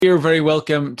You're very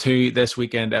welcome to this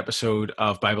weekend episode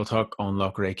of BibleTalk on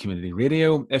Lochray Community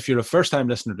Radio. If you're a first-time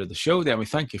listener to the show, then we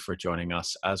thank you for joining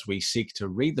us as we seek to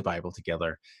read the Bible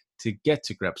together, to get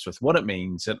to grips with what it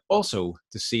means, and also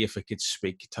to see if it could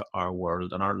speak to our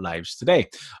world and our lives today.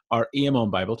 Our aim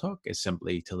on BibleTalk is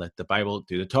simply to let the Bible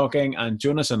do the talking, and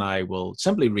Jonas and I will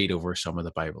simply read over some of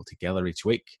the Bible together each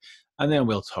week, and then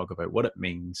we'll talk about what it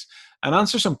means and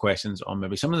answer some questions on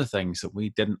maybe some of the things that we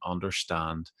didn't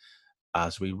understand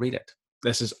as we read it.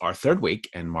 This is our third week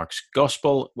in Mark's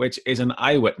Gospel, which is an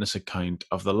eyewitness account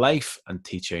of the life and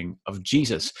teaching of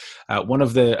Jesus, one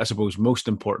of the, I suppose, most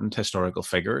important historical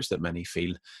figures that many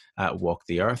feel walked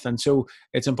the earth. And so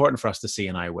it's important for us to see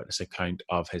an eyewitness account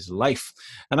of his life.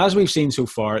 And as we've seen so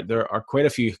far, there are quite a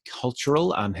few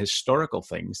cultural and historical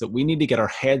things that we need to get our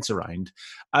heads around,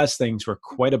 as things were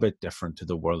quite a bit different to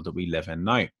the world that we live in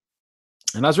now.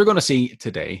 And as we're going to see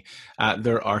today,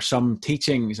 there are some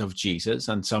teachings of Jesus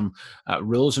and some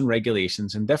rules and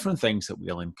regulations and different things that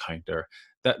we'll encounter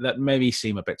that maybe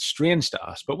seem a bit strange to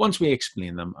us. But once we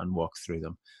explain them and walk through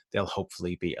them, they'll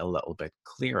hopefully be a little bit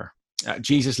clearer.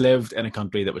 Jesus lived in a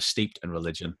country that was steeped in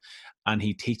religion, and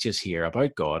he teaches here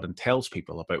about God and tells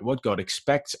people about what God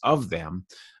expects of them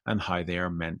and how they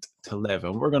are meant to live.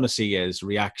 And what we're going to see is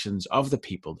reactions of the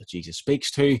people that Jesus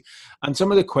speaks to and some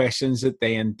of the questions that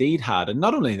they indeed had. And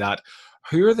not only that,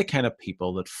 who are the kind of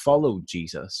people that followed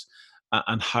Jesus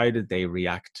and how did they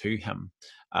react to him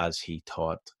as he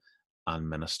taught and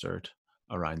ministered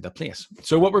around the place.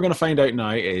 So what we're going to find out now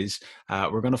is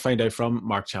we're going to find out from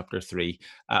Mark chapter 3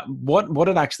 what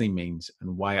it actually means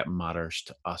and why it matters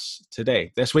to us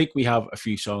today. This week we have a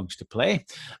few songs to play,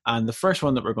 and the first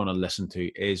one that we're going to listen to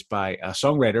is by a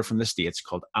songwriter from the States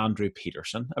called Andrew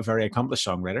Peterson, a very accomplished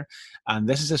songwriter, and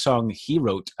this is a song he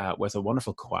wrote with a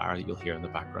wonderful choir that you'll hear in the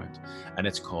background, and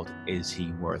it's called Is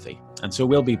He Worthy? And so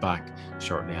we'll be back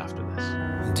shortly after this.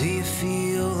 Do you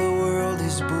feel the world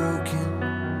is broken?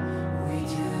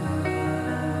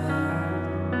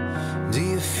 Do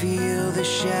you feel the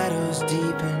shadows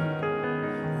deepen?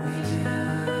 We do.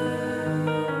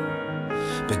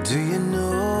 But do you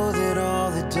know that all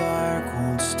the dark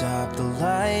won't stop the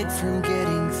light from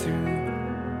getting through?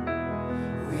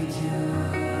 We do.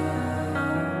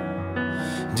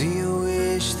 Do you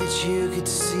wish that you could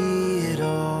see it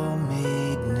all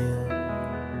made new?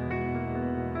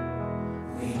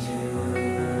 We do.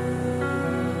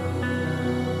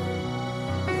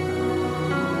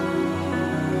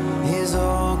 Is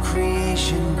all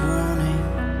creation groaning?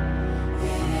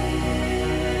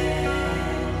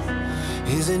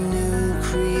 Is a new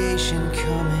creation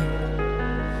coming?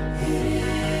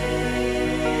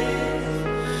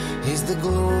 Is the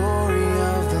glory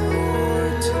of the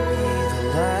Lord to be the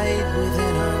light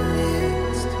within our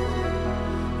midst?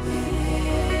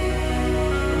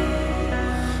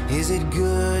 Is it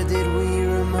good that we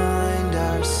remind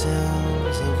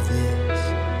ourselves of this?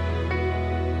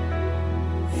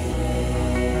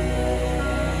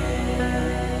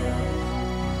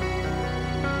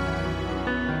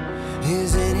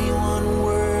 Is anyone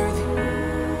worthy?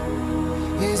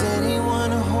 Is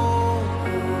anyone whole?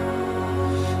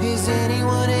 Is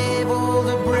anyone able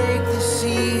to break the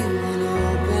seal and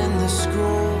open the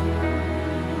scroll?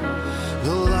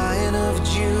 The Lion of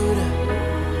Judah,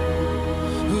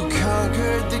 who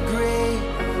conquered the grave,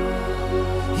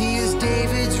 he is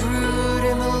David's root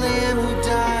and the Lamb who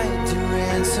died to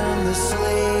ransom the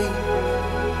slave.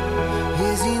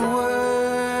 Is he worthy?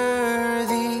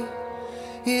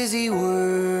 Is he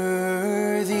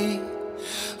worthy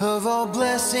of all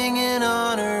blessing and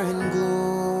honor and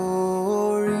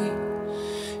glory?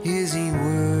 Is he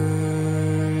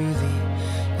worthy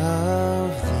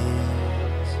of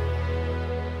this?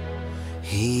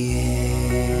 He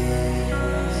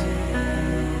is.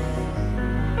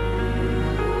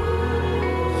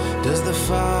 Does the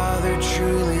Father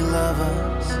truly love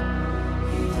us?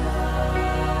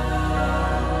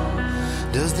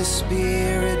 Does the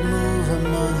Spirit move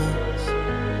among us?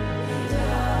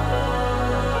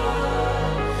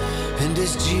 And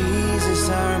does Jesus,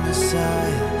 our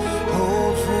Messiah,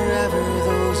 hold forever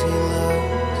those he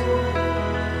loves?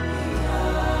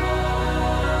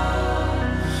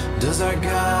 Does our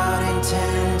God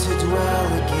intend to dwell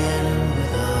again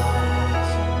with us?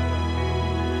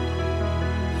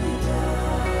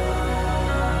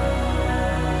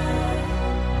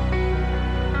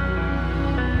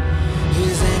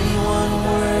 Is anyone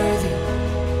worthy?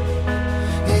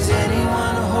 Is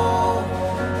anyone whole?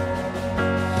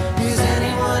 Is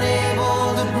anyone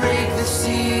able to break the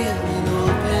seal and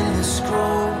open the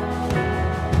scroll?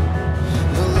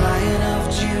 The Lion of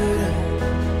Judah,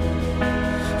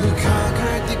 who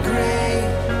conquered the grave,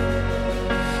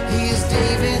 He is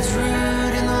David's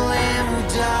root and the Lamb who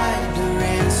died to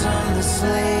ransom the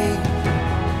slave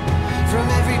from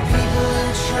every people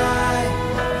and tribe,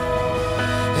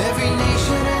 every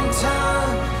nation and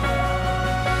tongue.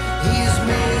 He has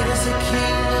made us a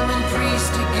kingdom and priest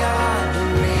to God to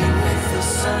reign with the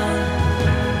Son.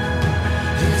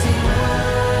 Is he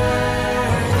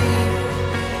worthy?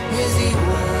 Is he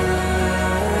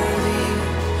worthy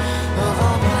of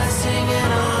all blessing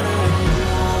and honor and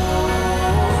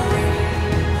glory?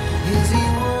 Is he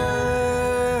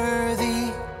worthy?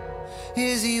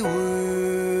 Is he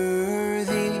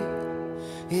worthy?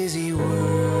 Is he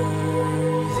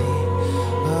worthy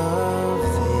of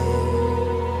this?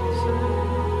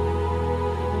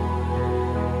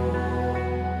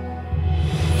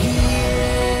 He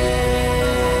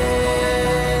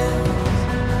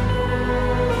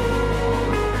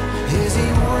is he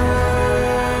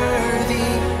worthy?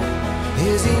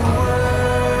 Is he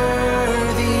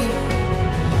worthy?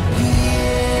 He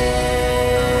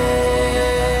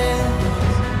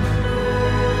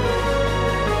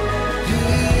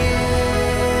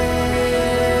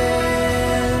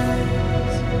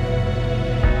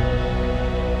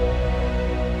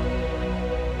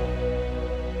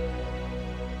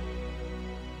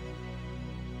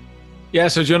Yeah,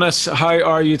 so Jonas, how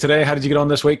are you today? How did you get on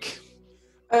this week?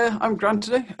 I'm grand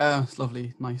today. It's a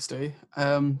lovely, nice day.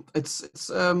 It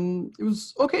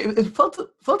was okay. It felt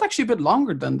actually a bit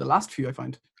longer than the last few. I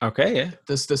find Okay, yeah.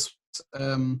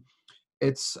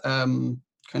 It's kind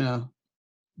of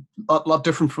lot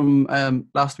different from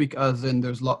last week, as in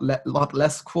there's a lot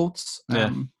less quotes.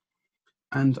 Yeah.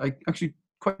 And I actually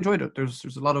quite enjoyed it.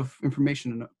 There's a lot of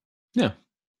information in it. Yeah.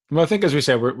 Well, I think, as we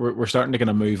said, we're starting to kind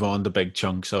of move on to big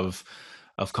chunks of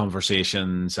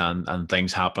conversations and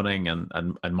things happening,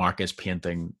 and Mark is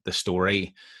painting the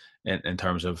story in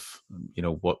terms of, you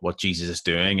know, what Jesus is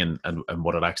doing and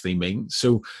what it actually means.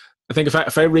 So I think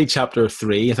if I read chapter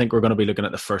 3, I think we're going to be looking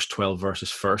at the first 12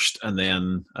 verses first, and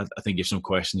then I think you have some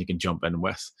questions you can jump in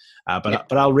with.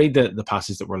 But I'll read the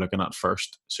passage that we're looking at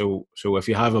first. So if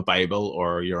you have a Bible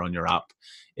or you're on your app,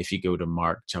 if you go to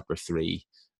Mark chapter 3,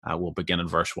 we'll begin in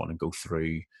verse 1 and go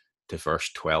through to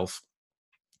verse 12.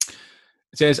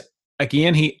 It says,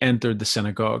 "Again he entered the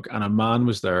synagogue, and a man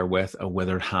was there with a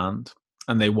withered hand.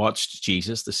 And they watched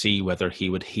Jesus to see whether he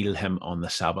would heal him on the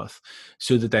Sabbath,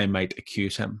 so that they might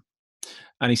accuse him.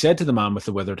 And he said to the man with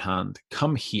the withered hand,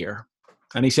 'Come here.'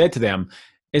 And he said to them,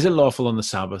 'Is it lawful on the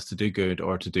Sabbath to do good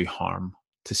or to do harm,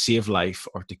 to save life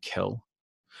or to kill?'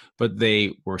 But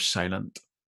they were silent.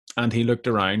 And he looked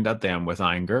around at them with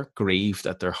anger, grieved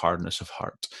at their hardness of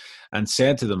heart, and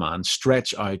said to the man,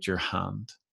 'Stretch out your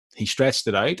hand.' He stretched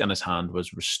it out, and his hand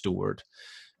was restored.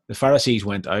 The Pharisees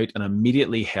went out and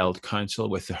immediately held counsel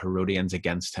with the Herodians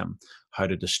against him, how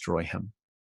to destroy him.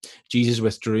 Jesus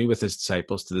withdrew with his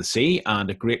disciples to the sea, and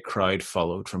a great crowd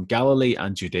followed from Galilee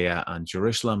and Judea and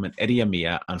Jerusalem and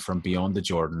Idumea and from beyond the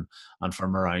Jordan and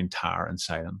from around Tyre and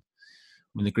Sidon.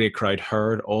 When the great crowd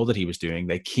heard all that he was doing,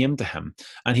 they came to him,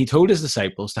 and he told his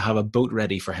disciples to have a boat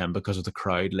ready for him because of the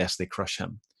crowd, lest they crush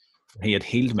him. For he had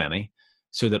healed many,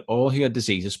 so that all who had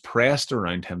diseases pressed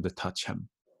around him to touch him.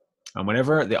 And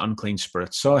whenever the unclean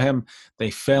spirits saw him,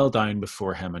 they fell down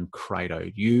before him and cried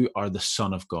out, 'You are the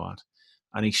Son of God.'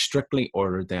 And he strictly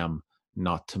ordered them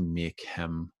not to make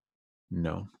him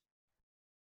known."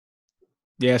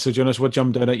 Yeah, so Jonas, what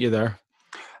jumped out at you there?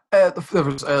 There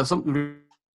was something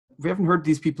we haven't heard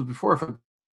these people before.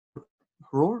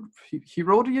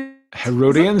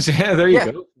 Herodians, yeah, there you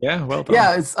Yeah. go. Yeah, well done.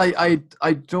 Yeah,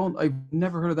 I've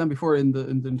never heard of them before in the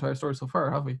entire story so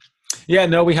far, have we? Yeah,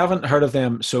 no, we haven't heard of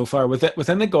them so far.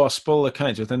 Within the gospel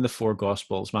accounts, within the 4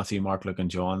 gospels, Matthew, Mark, Luke,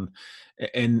 and John,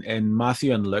 in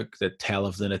Matthew and Luke that tell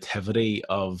of the nativity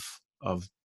of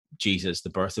Jesus, the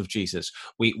birth of Jesus,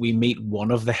 we meet one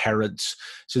of the Herods.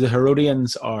 So the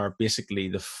Herodians are basically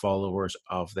the followers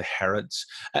of the Herods.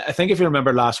 I think if you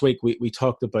remember last week, we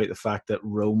talked about the fact that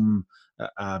Rome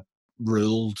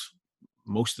ruled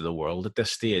most of the world at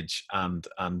this stage, and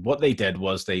what they did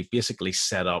was they basically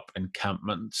set up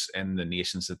encampments in the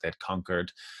nations that they'd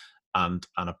conquered and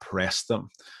oppressed them.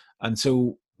 And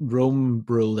so Rome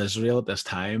ruled Israel at this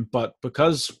time, but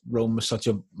because Rome was such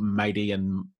a mighty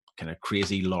and kind of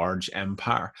crazy large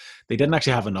empire, they didn't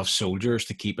actually have enough soldiers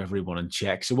to keep everyone in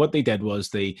check. So what they did was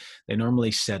they normally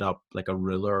set up like a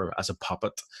ruler as a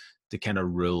puppet to kind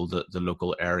of rule the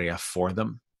local area for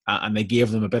them. And they gave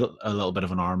them a little bit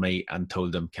of an army and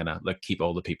told them kind of like keep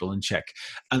all the people in check.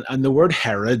 And the word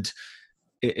Herod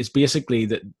is basically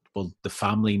the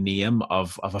family name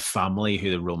of a family who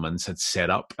the Romans had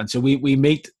set up. And so we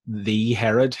meet the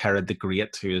Herod the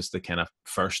Great, who is the kind of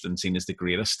first and seen as the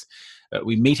greatest.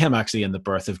 We meet him actually in the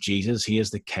birth of Jesus. He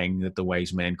is the king that the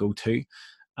wise men go to,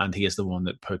 and he is the one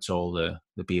that puts all the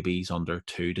babies under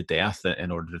 2 to death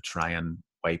in order to try and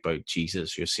wipe out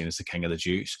Jesus, who is seen as the king of the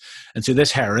Jews. And so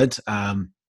this Herod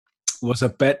was a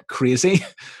bit crazy.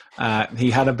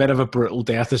 He had a bit of a brutal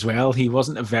death as well. He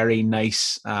wasn't a very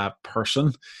nice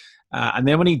person. And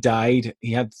then when he died,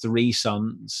 he had 3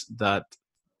 sons that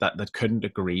couldn't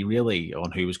agree really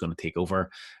on who was going to take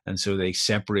over. And so they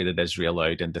separated Israel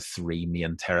out into 3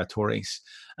 main territories.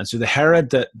 And so the Herod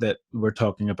that we're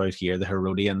talking about here, the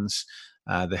Herodians,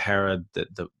 the Herod that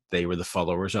they were the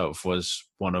followers of, was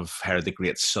one of Herod the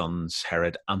Great's sons,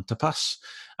 Herod Antipas.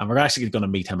 And we're actually going to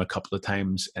meet him a couple of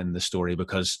times in the story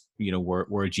because,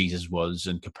 where Jesus was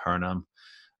in Capernaum,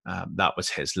 that was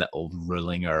his little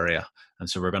ruling area. And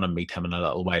so we're going to meet him in a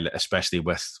little while, especially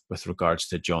with regards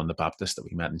to John the Baptist that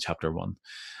we met in chapter 1.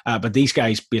 But these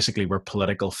guys basically were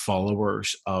political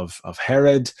followers of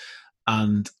Herod,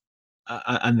 and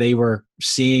they were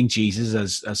seeing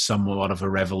Jesus as somewhat of a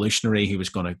revolutionary who was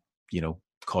going to,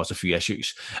 cause a few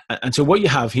issues. And so what you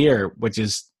have here, which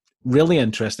is really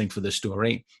interesting for the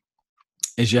story,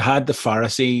 is you had the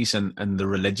Pharisees and the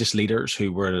religious leaders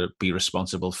who were to be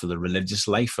responsible for the religious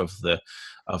life of the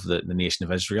nation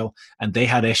of Israel, and they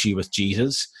had issue with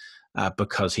Jesus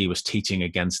because he was teaching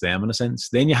against them in a sense.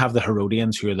 Then you have the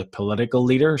Herodians, who are the political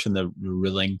leaders and the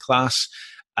ruling class,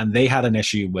 and they had an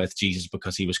issue with Jesus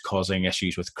because he was causing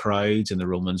issues with crowds, and the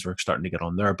Romans were starting to get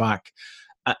on their back.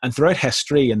 And throughout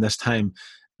history in this time,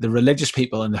 the religious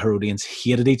people and the Herodians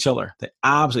hated each other. They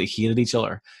absolutely hated each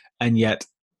other. And yet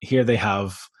here they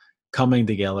have coming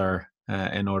together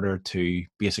in order to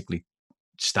basically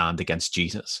stand against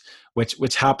Jesus,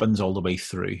 which happens all the way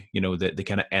through. The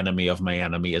kind of enemy of my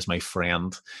enemy is my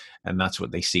friend. And that's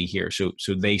what they see here. So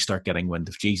they start getting wind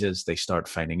of Jesus. They start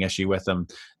finding issue with him.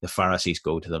 The Pharisees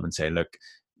go to them and say, look,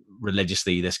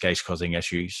 religiously, this guy's causing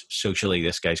issues. Socially,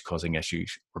 this guy's causing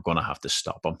issues. We're going to have to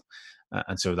stop him.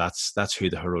 And so that's who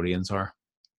the Herodians are.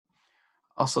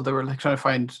 Also, they were like trying to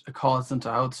find a cause into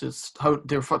how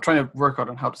they were trying to work out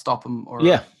on how to stop him. Or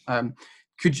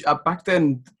could you, back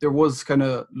then there was kind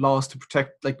of laws to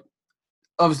protect. Like,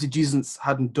 obviously Jesus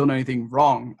hadn't done anything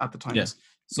wrong at the time. Yeah.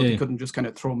 So they couldn't just kind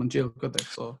of throw him in jail, could they?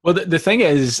 So, well, the thing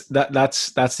is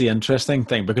that's the interesting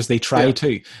thing, because they try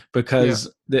to,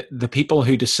 because the people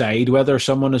who decide whether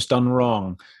someone has done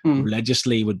wrong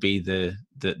religiously would be the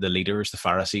leaders, the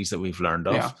Pharisees that we've learned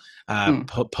of.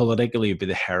 Politically would be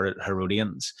the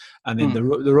Herodians, and then the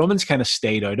Romans kind of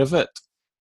stayed out of it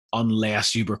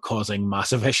unless you were causing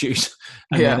massive issues.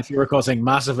 And then if you were causing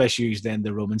massive issues, then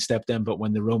the Romans stepped in. But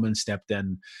when the Romans stepped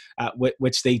in,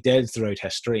 which they did throughout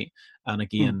history, and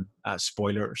again,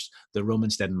 spoilers, the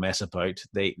Romans didn't mess about.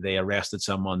 They arrested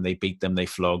someone, they beat them, they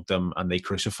flogged them, and they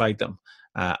crucified them.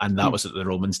 And that was what the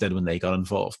Romans did when they got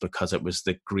involved, because it was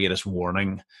the greatest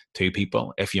warning to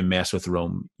people. If you mess with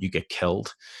Rome, you get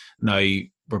killed. Now,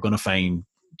 we're going to find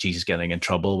Jesus getting in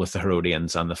trouble with the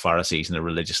Herodians and the Pharisees and the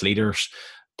religious leaders.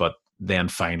 But then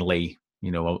finally,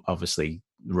 obviously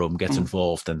Rome gets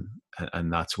involved,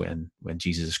 and that's when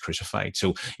Jesus is crucified.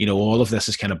 So, all of this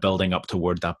is kind of building up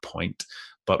toward that point.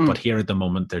 But here at the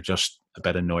moment, they're just a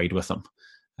bit annoyed with him.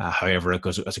 However,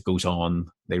 as it goes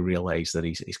on, they realize that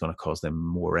he's going to cause them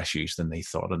more issues than they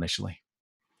thought initially.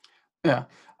 Yeah.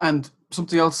 And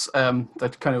something else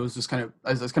that kind of was just kind of,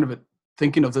 I was kind of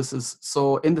thinking of this is,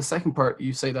 so in the second part,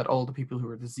 you say that all the people who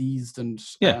were diseased and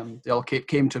they all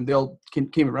came to him, they all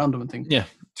came around him and things to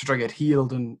try to get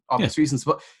healed and obvious reasons.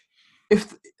 But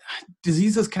if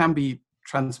diseases can be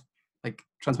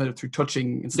transmitted through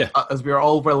touching, as we are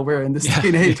all well aware in this day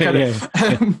and age,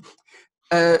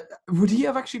 would he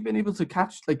have actually been able to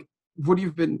catch, would he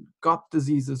have got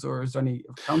diseases, or is there any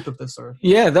account of this? Or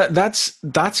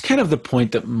that's kind of the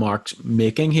point that Mark's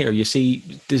making here. You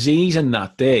see, disease in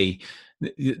that day,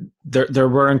 there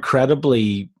were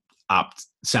incredibly apt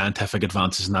scientific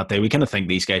advances in that day. We kind of think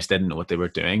these guys didn't know what they were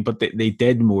doing, but they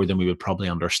did more than we would probably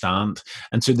understand.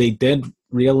 And so they did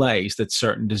realize that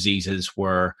certain diseases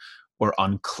were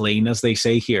unclean, as they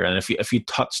say here. And if you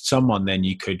touched someone, then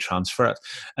you could transfer it.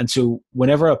 And so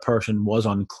whenever a person was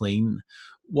unclean,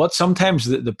 what sometimes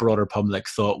the broader public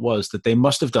thought was that they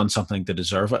must have done something to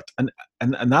deserve it. And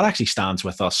that actually stands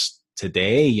with us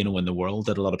today, in the world,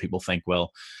 that a lot of people think,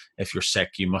 well, if you're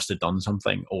sick, you must have done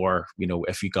something. Or,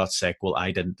 if you got sick, well,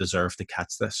 I didn't deserve to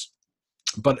catch this.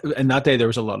 But in that day, there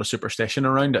was a lot of superstition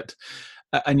around it.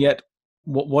 And yet,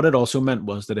 what it also meant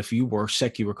was that if you were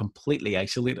sick, you were completely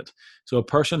isolated. So a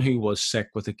person who was sick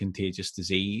with a contagious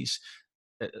disease,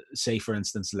 say, for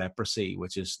instance, leprosy,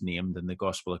 which is named in the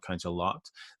gospel accounts a lot,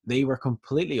 they were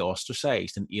completely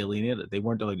ostracized and alienated. They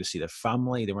weren't allowed to see their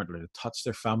family. They weren't allowed to touch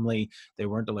their family. They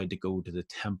weren't allowed to go to the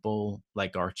temple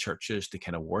like our churches to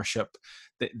kind of worship.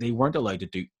 They weren't allowed to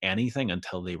do anything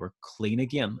until they were clean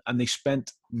again. And they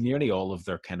spent nearly all of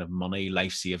their kind of money,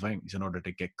 life savings, in order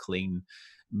to get clean,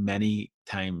 many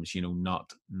times,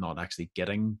 not actually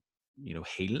getting,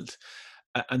 healed.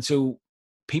 And so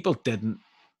people didn't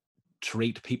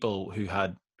treat people who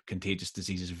had contagious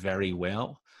diseases very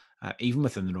well, even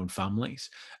within their own families.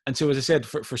 And so, as I said,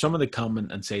 for someone to come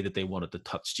and say that they wanted to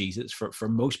touch Jesus, for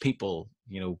most people,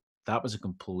 that was a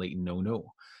complete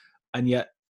no-no. And yet,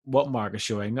 what Mark is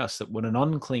showing us, that when an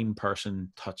unclean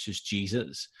person touches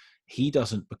Jesus, he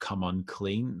doesn't become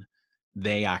unclean.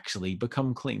 They actually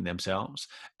become clean themselves.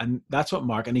 And that's what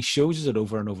Mark, and he shows us it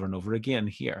over and over and over again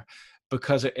here,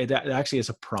 because it actually is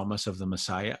a promise of the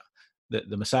Messiah.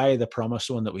 The Messiah, the promised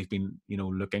one that we've been,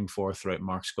 looking for throughout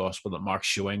Mark's gospel, that Mark's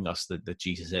showing us that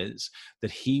Jesus is,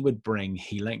 that he would bring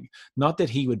healing. Not that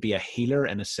he would be a healer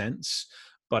in a sense,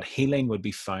 but healing would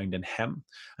be found in him.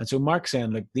 And so Mark's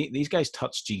saying, look, these guys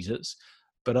touched Jesus,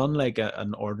 but unlike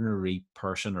an ordinary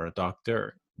person or a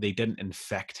doctor, they didn't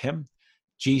infect him.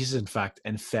 Jesus, in fact,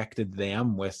 infected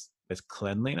them with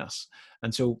cleanliness.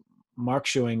 And so Mark's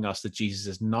showing us that Jesus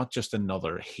is not just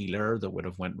another healer that would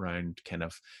have went around kind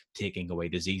of taking away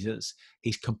diseases.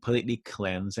 He's completely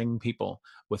cleansing people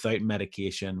without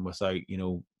medication, without,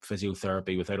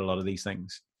 physiotherapy, without a lot of these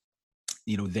things.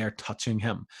 They're touching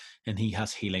him, and he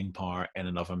has healing power in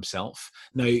and of himself.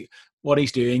 Now, what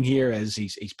he's doing here is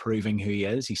he's proving who he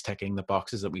is. He's ticking the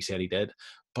boxes that we said he did.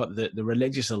 But the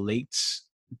religious elites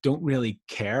don't really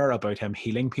care about him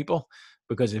healing people,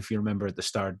 because if you remember at the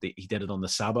start, he did it on the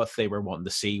Sabbath. They were wanting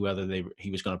to see whether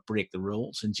he was going to break the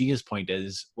rules. And Jesus' point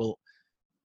is, well,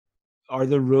 are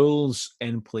the rules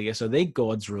in place? Are they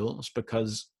God's rules?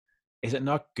 Because is it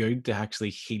not good to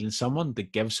actually heal someone, to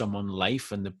give someone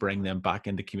life and to bring them back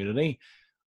into community?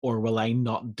 Or will I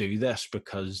not do this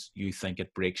because you think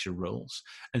it breaks your rules?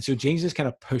 And so Jesus is kind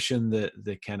of pushing the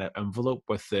kind of envelope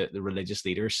with the religious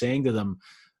leaders, saying to them,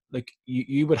 like,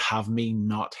 you would have me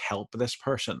not help this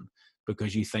person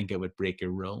because you think it would break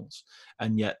your rules.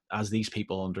 And yet, as these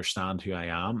people understand who I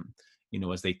am,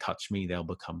 as they touch me, they'll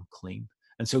become clean.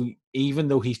 And so even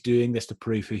though he's doing this to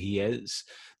prove who he is,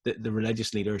 the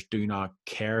religious leaders do not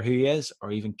care who he is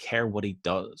or even care what he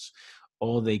does.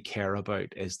 All they care about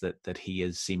is that he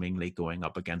is seemingly going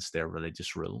up against their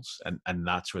religious rules. And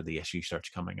that's where the issue starts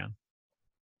coming in.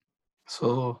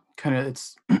 So kind of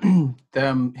it's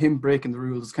him breaking the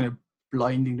rules, kind of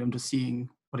blinding them to seeing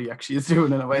what he actually is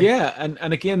doing in a way. Yeah,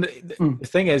 and again, the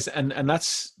thing is, and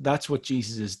that's what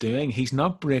Jesus is doing. He's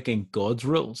not breaking God's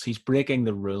rules. He's breaking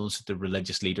the rules that the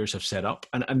religious leaders have set up.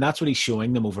 And that's what he's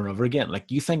showing them over and over again.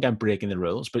 Like, you think I'm breaking the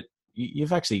rules, but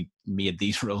you've actually made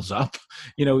these rules up.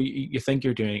 You think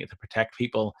you're doing it to protect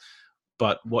people,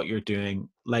 but what you're doing,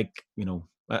 like,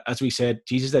 as we said,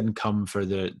 Jesus didn't come for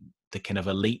the kind of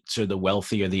elites or the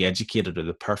wealthy or the educated or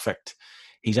the perfect.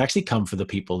 He's actually come for the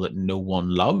people that no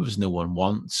one loves, no one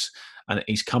wants. And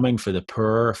he's coming for the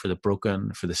poor, for the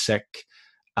broken, for the sick.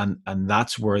 And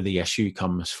that's where the issue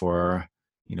comes for,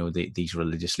 these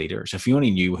religious leaders. If you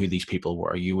only knew who these people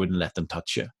were, you wouldn't let them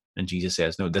touch you. And Jesus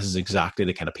says, no, this is exactly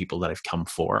the kind of people that I've come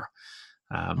for.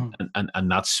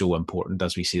 And that's so important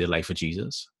as we see the life of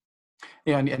Jesus.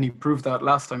 Yeah, and he proved that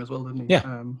last time as well, didn't he?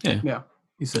 Yeah.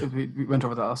 He said, we went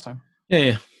over that last time.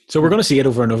 Yeah. So we're going to see it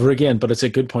over and over again, but it's a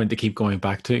good point to keep going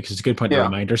back to, because it's a good point to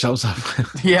remind ourselves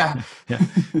of. Yeah.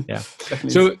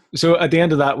 So at the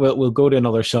end of that, we'll go to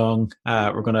another song.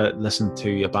 We're going to listen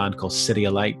to a band called City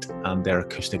of Light and their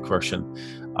acoustic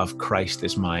version of Christ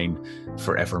is Mine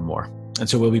Forevermore. And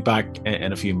so we'll be back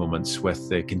in a few moments with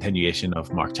the continuation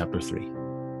of Mark chapter 3.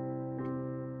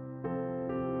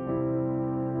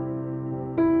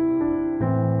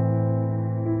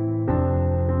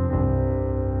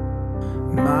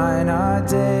 Mine are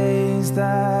days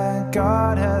that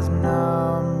God has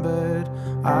numbered.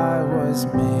 I was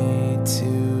made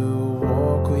to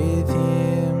walk with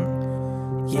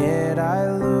Him. Yet I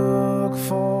look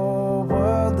for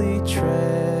worldly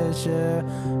treasure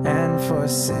and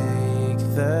forsake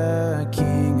the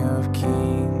King of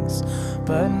Kings.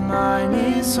 But mine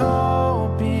is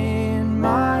hope in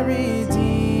my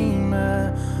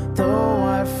Redeemer. Though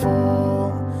I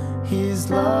fall, His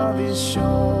love is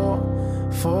sure.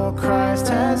 For Christ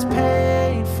has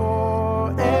paid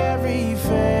for every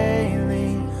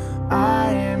failing.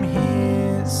 I am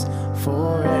His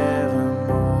forevermore.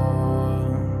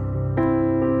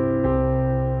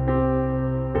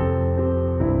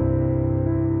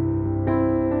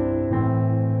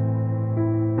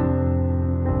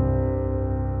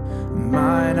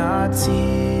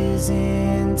 tears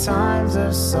in times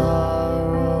of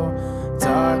sorrow,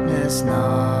 darkness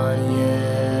not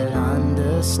yet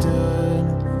understood.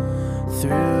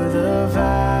 Through the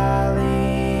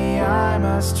valley I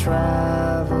must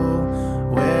travel,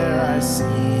 where I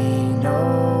see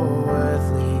no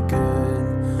earthly good.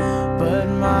 But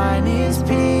mine is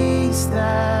peace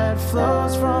that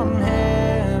flows from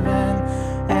heaven,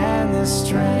 and the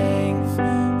strength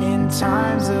in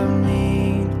times of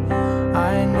need.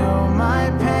 I know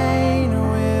my pain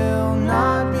will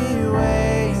not be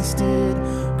wasted.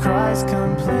 Christ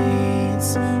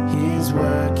completes his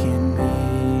work in me.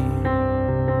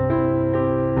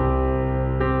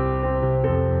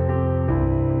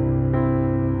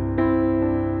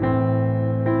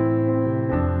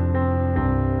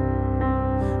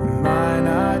 Mine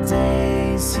are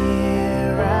days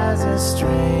here as a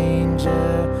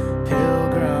stranger,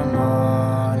 pilgrim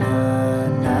on a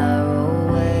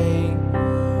narrow way.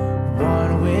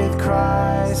 One with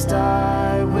Christ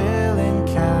I will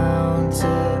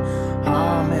encounter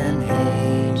harm and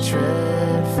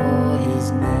hatred for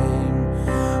his name.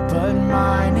 But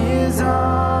mine is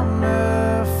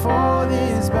armor for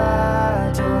this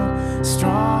battle,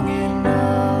 strong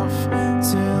enough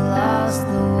to last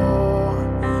the war.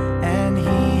 And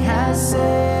he has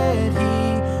said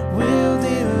he will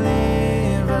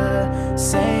deliver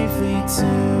safely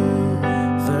to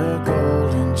the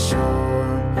golden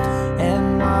shore.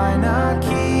 And mine are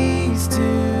keys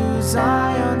to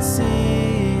Zion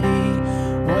city,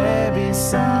 where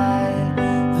beside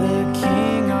the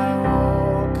King I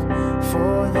walk.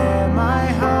 For there my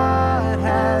heart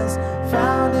has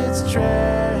found its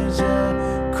treasure.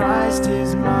 Christ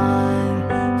is mine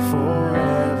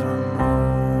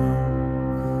forevermore.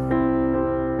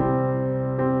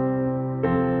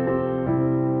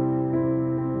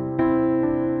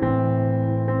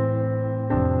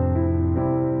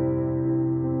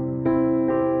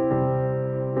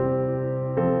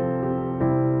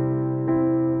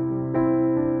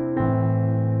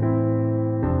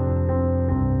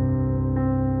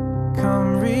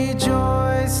 Come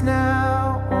rejoice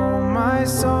now, O my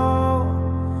soul,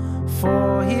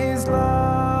 for his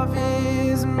love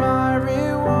is my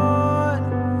reward.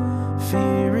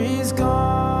 Fear is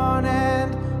gone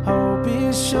and hope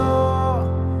is sure.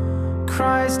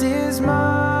 Christ is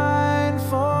mine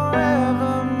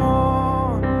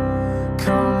forevermore.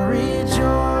 Come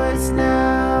rejoice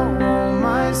now, O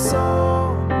my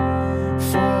soul,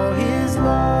 for his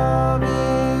love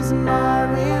is my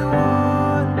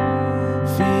reward.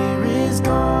 Fear is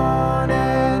gone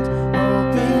and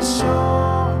hope is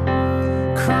sure.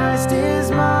 Christ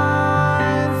is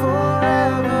mine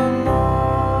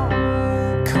forevermore.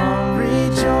 Come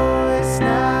rejoice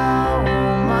now, O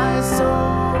my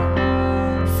soul,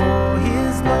 for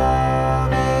his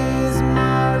love is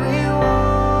my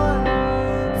reward.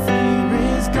 Fear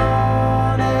is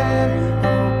gone and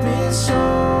hope is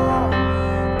sure.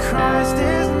 Christ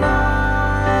is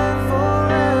mine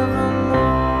forevermore.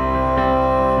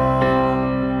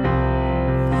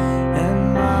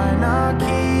 And mine are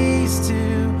keys to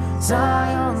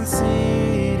Zion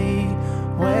city,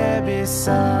 where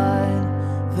beside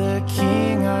the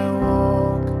King I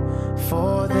walk.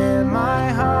 For there my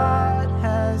heart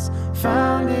has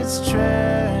found its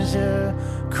treasure.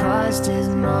 Christ is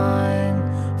mine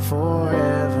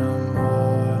forevermore.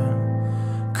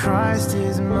 Christ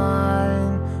is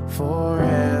mine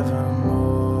forevermore.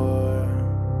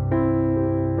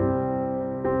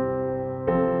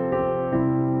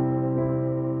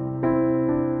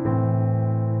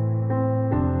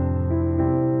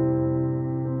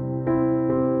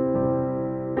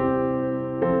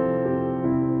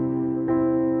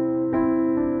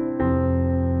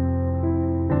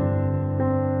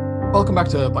 Welcome back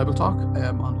to Bible Talk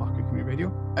on Lockwood Community Radio.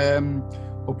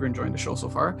 Hope you're enjoying the show so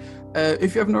far.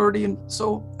 If you haven't already, you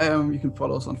can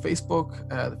follow us on Facebook.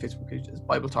 The Facebook page is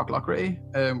Bible Talk Lockray,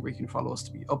 where you can follow us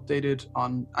to be updated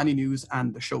on any news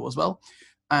and the show as well.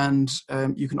 And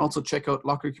you can also check out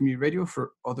Lockwood Community Radio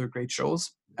for other great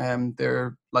shows.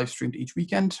 They're live streamed each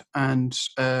weekend. And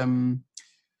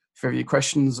if you have any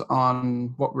questions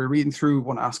on what we're reading through,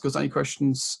 want to ask us any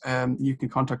questions, you can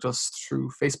contact us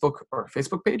through Facebook or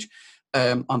Facebook page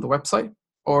on the website,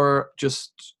 or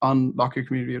just on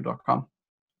lockyourcommunityradio.com.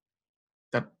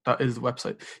 That is the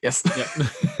website. Yes. Yeah.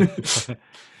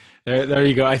 There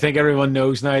you go. I think everyone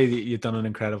knows now that you've done an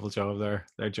incredible job there,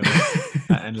 John,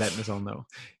 and letting us all know.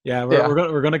 Yeah,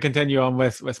 we're going to continue on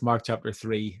with Mark chapter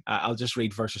 3. I'll just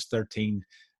read verses 13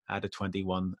 to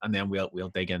 21, and then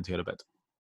we'll dig into it a bit.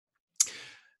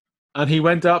 And he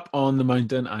went up on the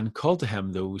mountain and called to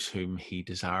him those whom he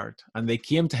desired. And they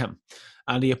came to him.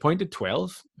 And he appointed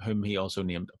 12, whom he also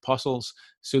named apostles,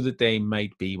 so that they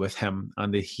might be with him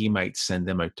and that he might send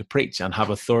them out to preach and have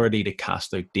authority to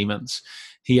cast out demons.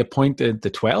 He appointed the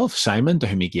 12, Simon, to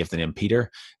whom he gave the name Peter,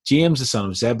 James, the son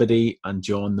of Zebedee, and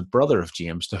John, the brother of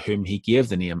James, to whom he gave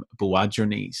the name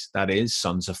Boanerges, that is,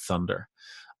 sons of thunder,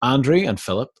 Andrew and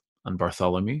Philip, and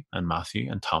Bartholomew, and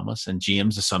Matthew, and Thomas, and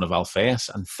James the son of Alphaeus,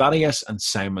 and Thaddeus, and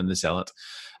Simon the Zealot,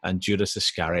 and Judas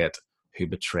Iscariot, who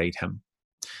betrayed him.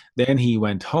 Then he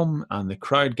went home, and the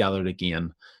crowd gathered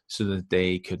again, so that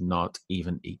they could not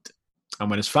even eat. And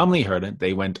when his family heard it,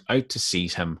 they went out to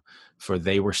seize him, for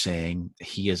they were saying,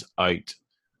 he is out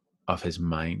of his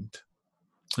mind.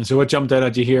 And so what jumped out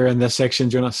at you here in this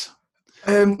section, Jonas?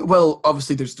 Well,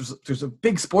 obviously, there's a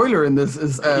big spoiler in this.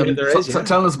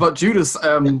 Telling us about Judas.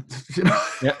 You know,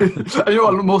 I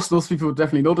know most people would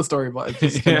definitely know the story, but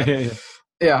it's just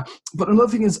yeah. But another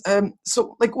thing is,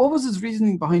 so like, what was his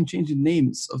reasoning behind changing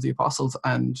names of the apostles?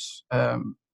 And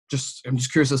I'm just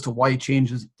curious as to why he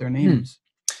changes their names.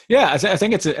 Yeah, I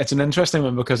think it's an interesting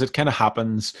one because it kind of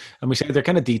happens, and we say they're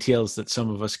kind of details that some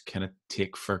of us kind of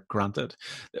take for granted.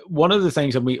 One of the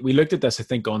things, and we looked at this, I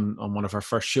think, on one of our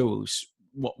first shows,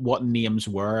 what names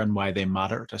were and why they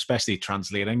mattered, especially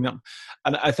translating them.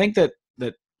 And I think that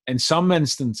in some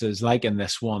instances, like in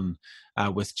this one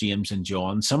with James and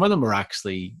John, some of them are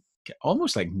actually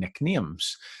almost like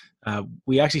nicknames.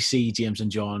 We actually see James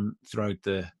and John throughout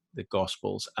the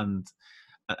Gospels, and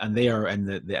they are in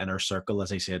the inner circle,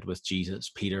 as I said, with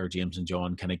Jesus. Peter, James, and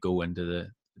John kind of go into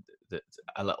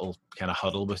a little kind of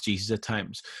huddle with Jesus at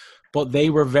times. But they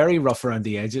were very rough around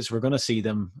the edges. We're going to see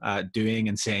them doing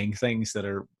and saying things that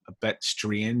are a bit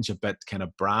strange, a bit kind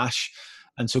of brash.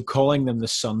 And so calling them the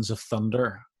Sons of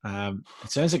Thunder,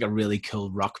 it sounds like a really cool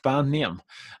rock band name.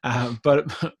 But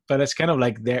it's kind of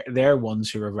like they're ones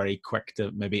who are very quick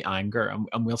to maybe anger.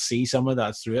 And we'll see some of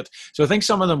that through it. So I think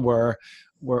some of them were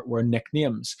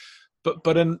nicknames.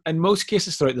 But in most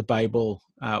cases throughout the Bible,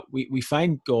 we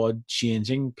find God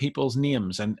changing people's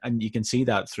names, and you can see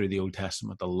that through the Old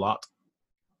Testament a lot.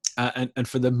 And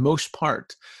for the most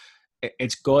part,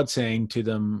 it's God saying to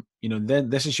them, you know,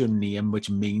 this is your name,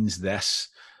 which means this,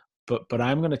 but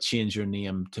I'm going to change your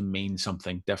name to mean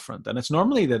something different. And it's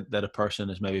normally that a person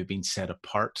has maybe been set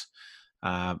apart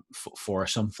for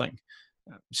something.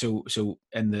 So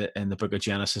in the book of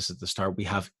Genesis at the start, we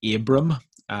have Abram,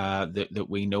 that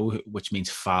we know, which means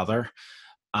father.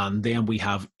 And then we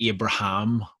have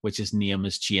Abraham, which his name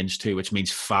is changed to, which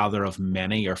means father of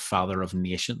many or father of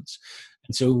nations.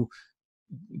 And so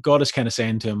God is kind of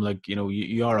saying to him, like, you know,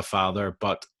 you are a father,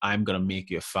 but I'm going to make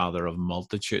you a father of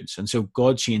multitudes. And so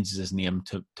God changes his name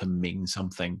to mean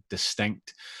something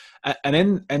distinct.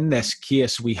 And in this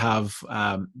case, we have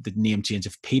the name change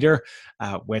of Peter,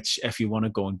 which, if you want to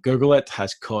go and Google it,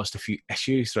 has caused a few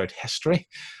issues throughout history,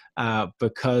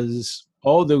 because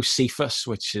although Cephas,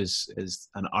 which is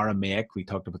an Aramaic, we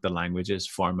talked about the languages,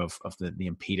 form of the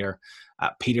name Peter,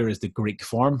 Peter is the Greek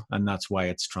form, and that's why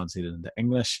it's translated into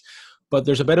English. But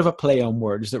there's a bit of a play on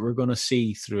words that we're going to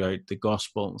see throughout the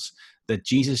Gospels, that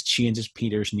Jesus changes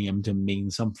Peter's name to mean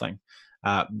something.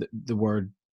 The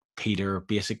word Peter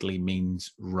basically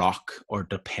means rock or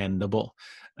dependable.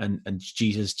 And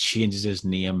Jesus changes his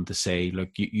name to say, look,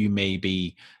 you may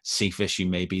be Cephas, you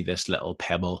may be this little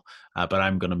pebble, but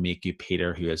I'm going to make you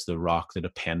Peter, who is the rock, the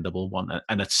dependable one.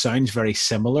 And it sounds very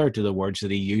similar to the words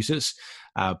that he uses,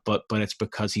 but it's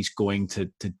because he's going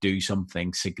to do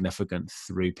something significant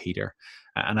through Peter.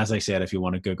 And as I said, if you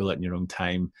want to Google it in your own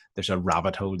time, there's a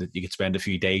rabbit hole that you could spend a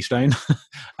few days down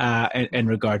in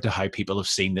regard to how people have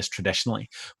seen this traditionally.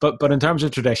 But in terms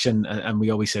of tradition, and we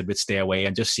always said we'd stay away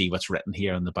and just see what's written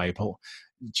here in the Bible,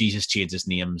 Jesus changes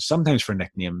names, sometimes for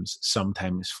nicknames,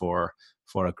 sometimes for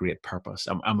a great purpose.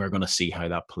 And we're going to see how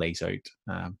that plays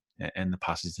out in the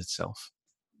passage itself.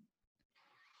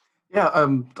 Yeah,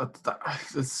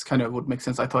 that's kind of would make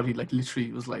sense. I thought he like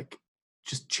literally was like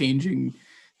just changing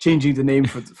the name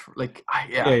for like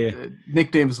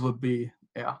nicknames would be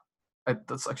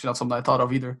that's actually not something I thought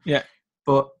of either. Yeah,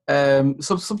 but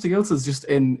something else is just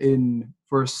in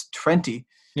verse 20.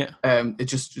 Yeah, it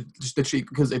just literally,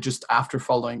 because it just after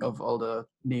following of all the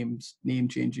name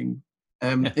changing,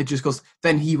 it just goes.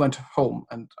 Then he went home,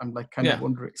 and I'm like kind of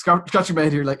wondering, scratching my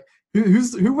head here, like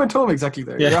who went home exactly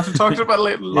there? You have to talk about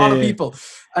a lot of people,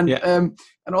 and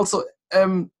also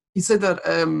he said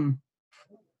that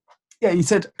he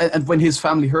said, and when his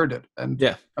family heard it, and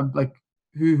I'm like,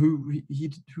 who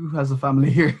has a family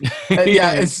here?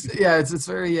 It's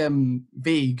very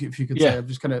vague, if you could say. I'm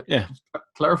just kind of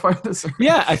clarifying this.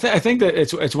 I think that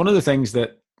it's one of the things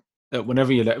that whenever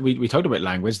we talked about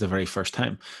language the very first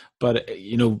time, but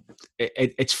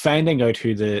it's finding out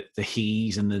who the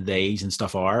he's and the theys and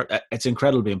stuff are. It's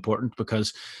incredibly important,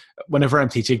 because whenever I'm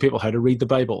teaching people how to read the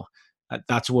Bible,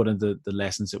 that's one of the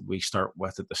lessons that we start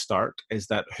with at the start, is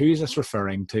that who is this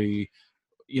referring to,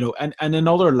 and in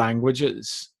other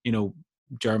languages,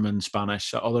 German,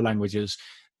 Spanish, other languages,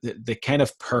 the kind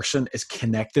of person is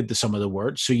connected to some of the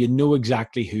words, so you know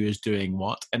exactly who is doing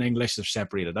what. In English, they're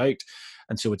separated out,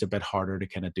 and so it's a bit harder to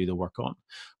kind of do the work on.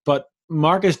 But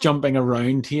Mark is jumping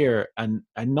around here and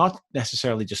not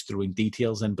necessarily just throwing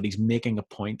details in, but he's making a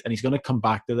point, and he's going to come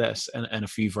back to this in a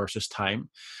few verses' time.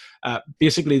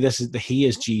 Basically, he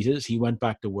is Jesus. He went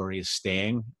back to where he is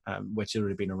staying, which would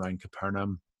have been around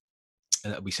Capernaum.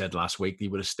 We said last week he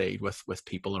would have stayed with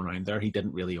people around there. He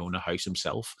didn't really own a house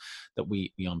himself, that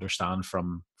we understand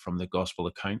from the gospel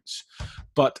accounts.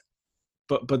 But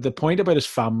the point about his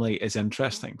family is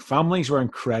interesting. Families were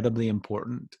incredibly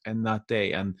important in that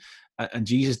day, and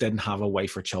Jesus didn't have a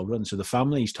wife or children. So the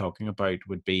family he's talking about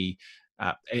would be,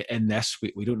 in this,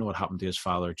 we don't know what happened to his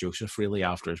father Joseph really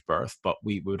after his birth, but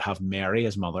we would have Mary,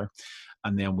 his mother,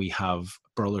 and then we have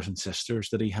brothers and sisters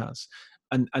that he has.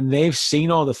 And they've seen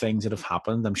all the things that have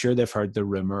happened. I'm sure they've heard the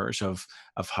rumors of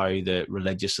how the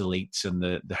religious elites and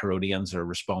the Herodians are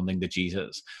responding to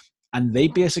Jesus. And they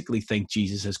basically think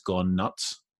Jesus has gone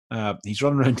nuts. He's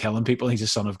running around telling people he's the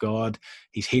Son of God.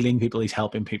 He's healing people. He's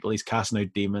helping people. He's casting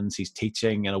out demons. He's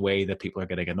teaching in a way that people are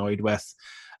getting annoyed with.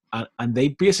 And they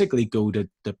basically go to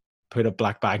put a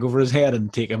black bag over his head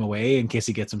and take him away in case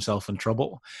he gets himself in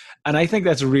trouble. And I think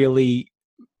that's really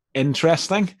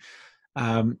interesting.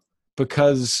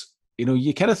 Because,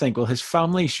 you kind of think, well, his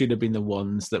family should have been the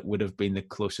ones that would have been the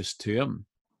closest to him.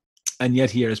 And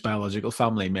yet here, his biological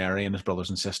family, Mary and his brothers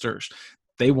and sisters,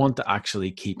 they want to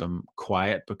actually keep him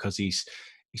quiet, because he's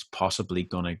possibly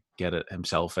going to get it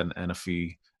himself in a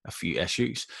few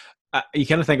issues. You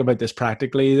kind of think about this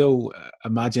practically, though.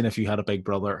 Imagine if you had a big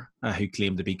brother who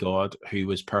claimed to be God, who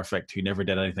was perfect, who never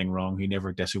did anything wrong, who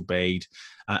never disobeyed,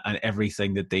 and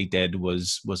everything that they did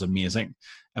was amazing.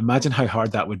 Imagine how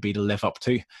hard that would be to live up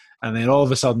to. And then all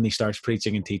of a sudden he starts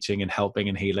preaching and teaching and helping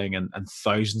and healing, and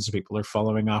thousands of people are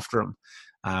following after him.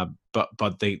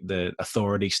 But the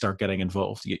authorities start getting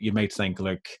involved. You might think,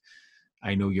 look,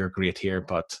 I know you're great here,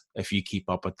 but if you keep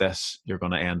up with this, you're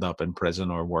going to end up in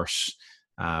prison or worse,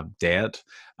 dead.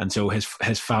 And so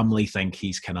his family think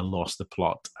he's kind of lost the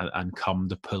plot and come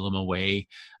to pull him away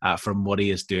from what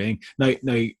he is doing. Now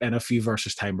in a few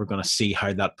verses time, we're going to see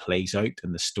how that plays out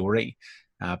in the story.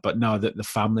 But now that the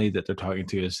family that they're talking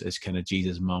to is kind of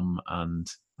Jesus' mum and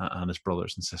his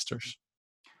brothers and sisters.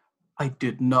 I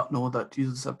did not know that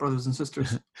Jesus had brothers and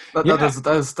sisters. That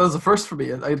was the first for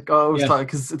me. I always thought,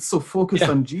 because it's so focused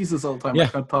on Jesus all the time.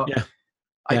 I thought,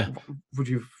 would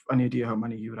you have any idea how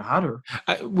many you would have had? Or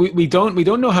we don't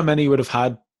know how many you would have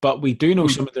had, but we do know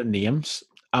some of their names,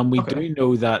 and we do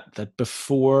know that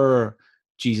before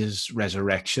Jesus'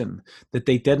 resurrection, that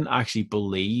they didn't actually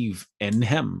believe in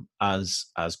him as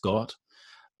God.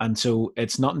 And so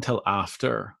it's not until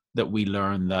after that we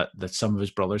learn that some of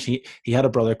his brothers, he had a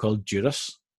brother called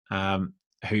Judas,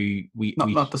 who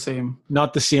not the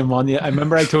same one. Yeah, I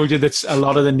remember I told you that a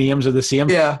lot of the names are the same.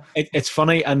 Yeah, it's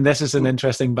funny, and this is an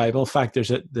interesting Bible fact. There's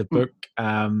the book.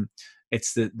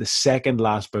 It's the second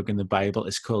last book in the Bible.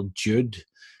 It's called Jude,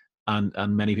 and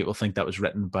many people think that was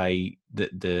written by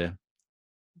the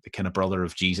kind of brother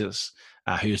of Jesus,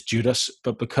 who is Judas.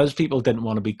 But because people didn't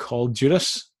want to be called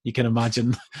Judas, you can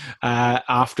imagine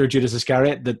after Judas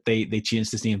Iscariot that they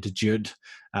changed his name to Jude,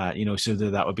 so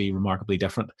that would be remarkably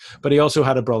different. But he also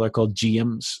had a brother called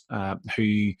James,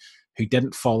 who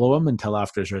didn't follow him until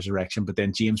after his resurrection. But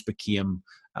then James became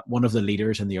one of the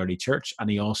leaders in the early church, and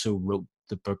he also wrote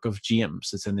the book of James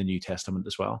that's in the New Testament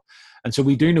as well. And so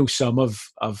we do know some of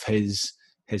his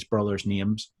brothers'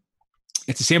 names.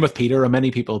 It's the same with Peter, and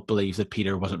many people believe that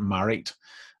Peter wasn't married.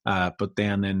 But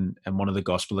then in one of the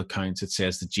gospel accounts, it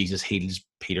says that Jesus heals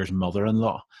Peter's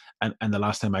mother-in-law. And the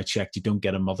last time I checked, you don't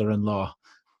get a mother-in-law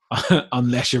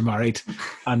unless you're married.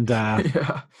 And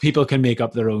people can make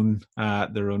up their own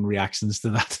reactions to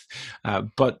that.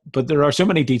 But there are so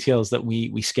many details that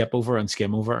we skip over and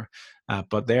skim over.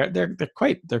 But they're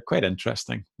quite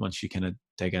interesting once you kind of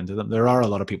dig into them. There are a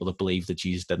lot of people that believe that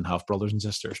Jesus didn't have brothers and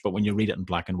sisters, but when you read it in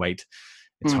black and white,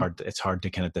 it's hard to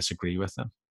kind of disagree with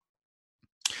them.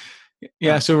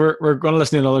 Yeah, so we're going to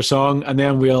listen to another song, and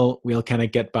then we'll kind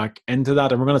of get back into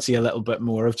that, and we're going to see a little bit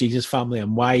more of Jesus' family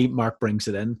and why Mark brings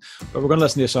it in. But we're going to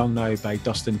listen to a song now by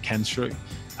Dustin Kensrew,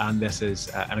 and this is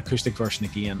an acoustic version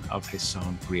again of his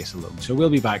song Grace Alone. So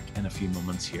we'll be back in a few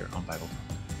moments here on BibleTalk.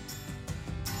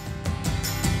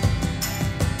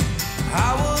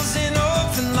 I was an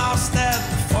orphan lost at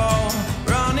the fall,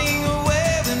 running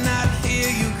away when I'd hear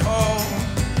you call.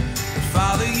 But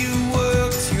Father, you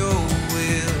worked your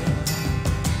will.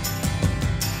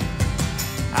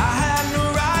 I had no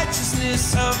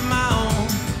righteousness of my own.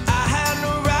 I had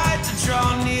no right to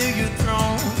draw near your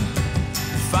throne.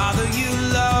 Father, you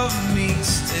love me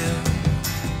still.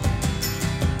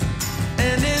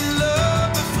 And in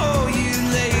love before you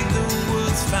laid the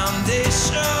world's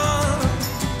foundation,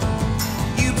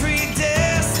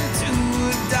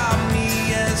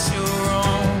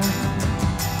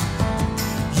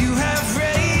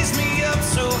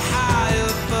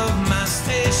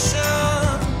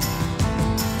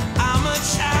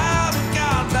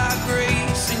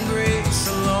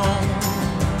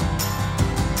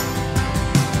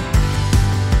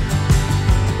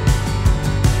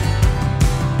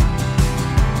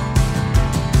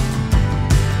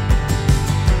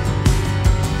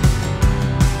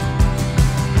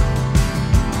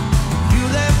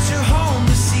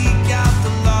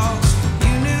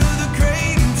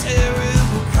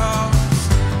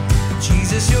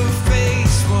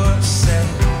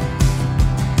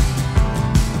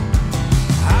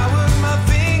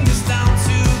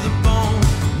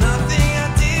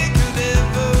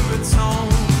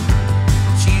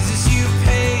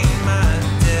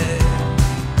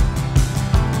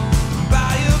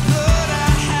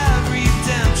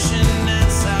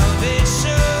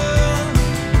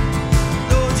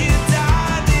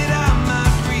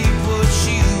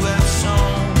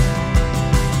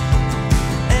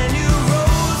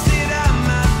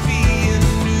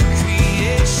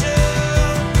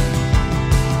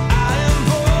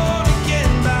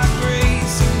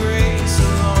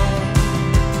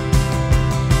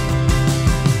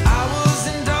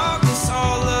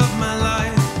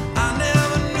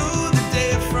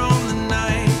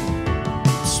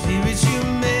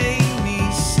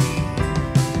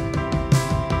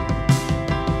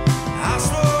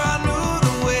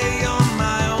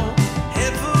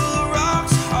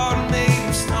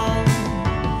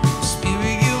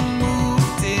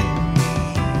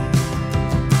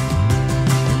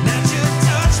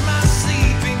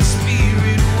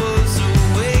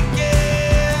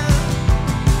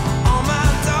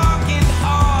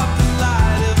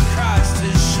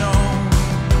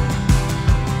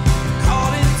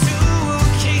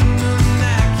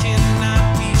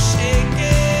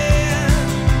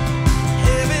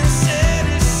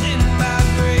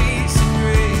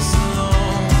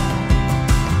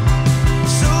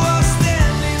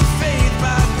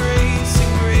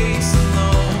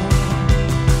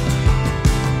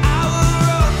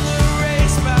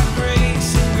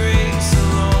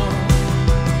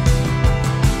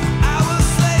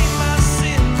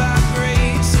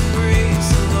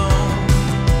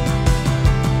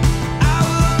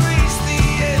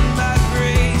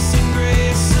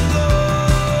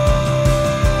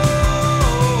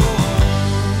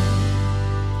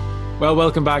 Well,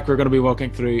 welcome back. We're going to be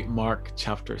walking through Mark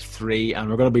chapter 3, and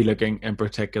we're going to be looking in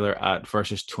particular at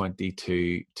verses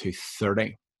 22 to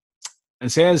 30. It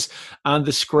says, "And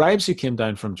the scribes who came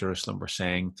down from Jerusalem were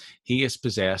saying, 'He is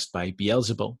possessed by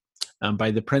Beelzebul, and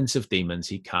by the prince of demons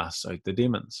he casts out the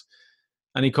demons.'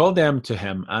 And he called them to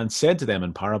him and said to them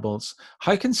in parables,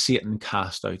 'How can Satan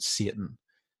cast out Satan?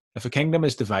 If a kingdom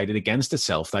is divided against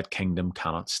itself, that kingdom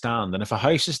cannot stand. And if a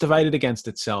house is divided against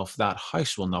itself, that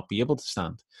house will not be able to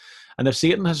stand. And if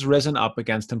Satan has risen up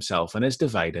against himself and is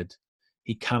divided,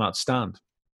 he cannot stand,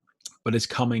 but is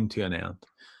coming to an end.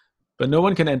 But no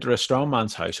one can enter a strong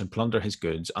man's house and plunder his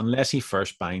goods unless he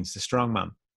first binds the strong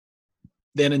man.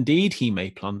 Then indeed he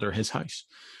may plunder his house.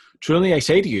 Truly I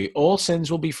say to you, all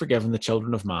sins will be forgiven the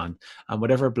children of man, and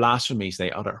whatever blasphemies they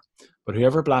utter. But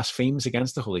whoever blasphemes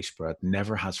against the Holy Spirit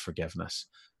never has forgiveness,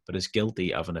 but is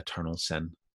guilty of an eternal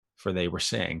sin. For they were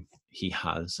saying, he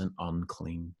has an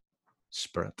unclean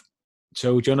spirit.'"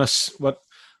 So, Jonas, what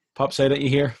pops out at you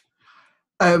here?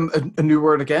 A new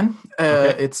word again.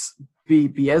 Okay. It's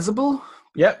Beelzebul.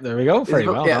 Yeah, there we go. Very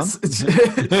well yes.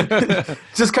 done.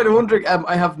 Just kind of wondering.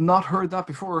 I have not heard that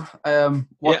before.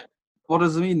 What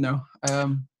does it mean now?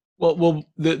 Well,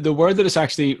 the word that it's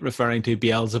actually referring to,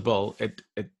 Beelzebul,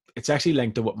 it's actually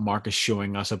linked to what Mark is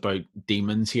showing us about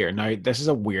demons here. Now, this is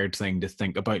a weird thing to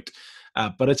think about,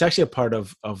 but it's actually a part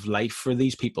of life for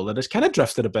these people that has kind of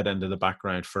drifted a bit into the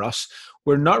background for us.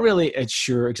 We're not really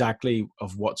sure exactly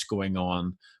of what's going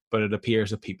on, but it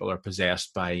appears that people are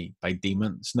possessed by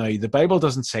demons. Now, the Bible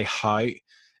doesn't say how,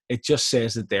 it just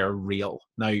says that they're real.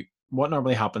 Now, what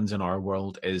normally happens in our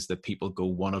world is that people go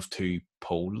one of two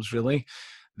poles, really.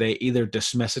 They either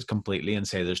dismiss it completely and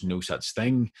say there's no such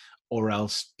thing, or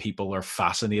else people are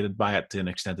fascinated by it to an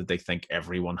extent that they think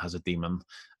everyone has a demon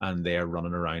and they're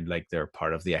running around like they're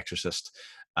part of The Exorcist.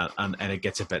 And it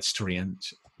gets a bit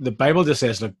strange. The Bible just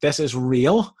says, look, this is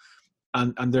real.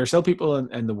 And there are still people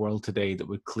in the world today that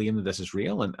would claim that this is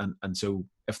real. And so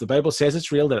if the Bible says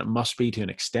it's real, then it must be to an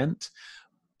extent.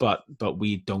 But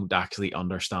we don't actually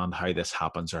understand how this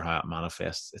happens or how it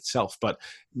manifests itself. But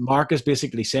Mark is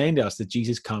basically saying to us that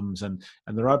Jesus comes and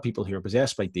there are people who are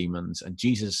possessed by demons, and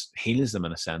Jesus heals them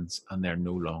in a sense, and they're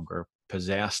no longer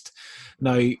possessed.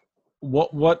 Now,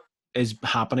 what is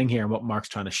happening here and what Mark's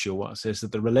trying to show us is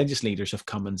that the religious leaders have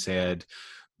come and said,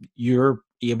 you're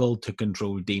able to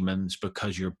control demons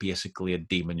because you're basically a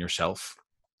demon yourself.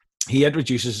 He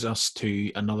introduces us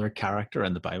to another character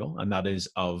in the Bible, and that is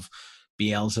of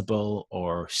Beelzebul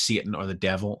or Satan or the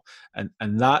devil, and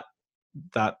that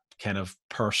kind of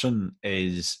person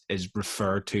is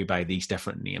referred to by these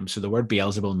different names. So the word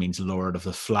Beelzebul means Lord of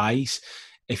the Flies.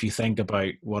 If you think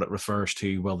about what it refers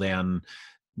to, well, then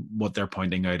what they're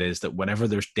pointing out is that whenever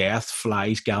there's death,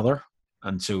 flies gather.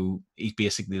 And so he's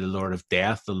basically the Lord of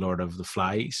Death, the Lord of the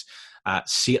Flies.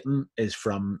 Satan is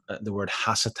from the word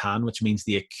Hasatan, which means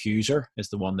the accuser, is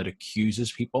the one that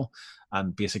accuses people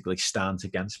and basically stands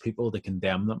against people to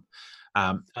condemn them.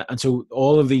 And so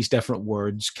all of these different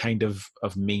words kind of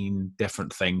mean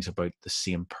different things about the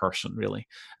same person, really.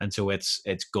 And so it's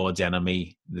God's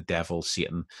enemy, the devil,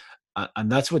 Satan.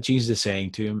 And that's what Jesus is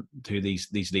saying to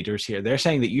these leaders here. They're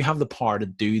saying that you have the power to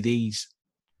do these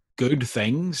good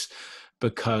things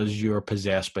because you're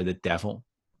possessed by the devil.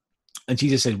 And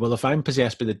Jesus said, well, if I'm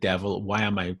possessed by the devil, why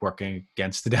am I working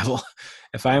against the devil?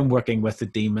 If I'm working with the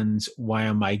demons, why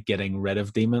am I getting rid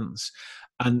of demons?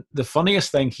 And the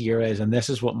funniest thing here is, and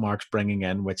this is what Mark's bringing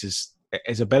in, which is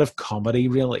a bit of comedy,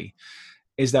 really,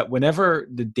 is that whenever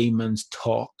the demons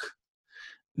talk,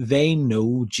 they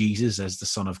know Jesus as the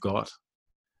Son of God.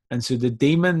 And so the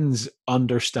demons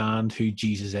understand who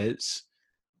Jesus is,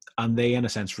 and they, in a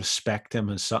sense, respect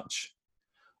him as such.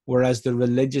 Whereas the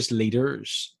religious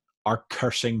leaders are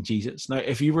cursing Jesus. Now,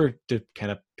 if you were to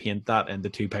kind of paint that into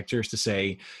two pictures to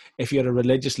say, if you had a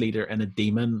religious leader and a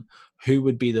demon, who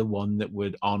would be the one that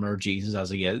would honor Jesus as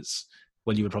he is?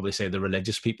 Well, you would probably say the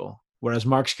religious people. Whereas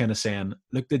Mark's kind of saying,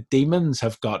 look, the demons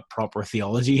have got proper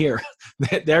theology here.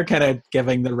 They're kind of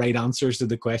giving the right answers to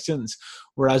the questions.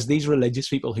 Whereas these religious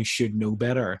people who should know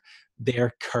better,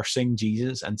 they're cursing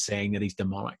Jesus and saying that he's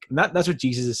demonic. And that's what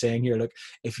Jesus is saying here. Look,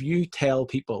 if you tell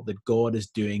people that God is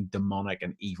doing demonic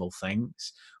and evil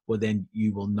things, well, then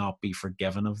you will not be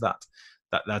forgiven of that.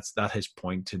 That's his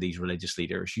point to these religious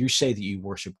leaders. You say that you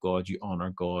worship God, you honor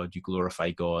God, you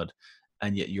glorify God,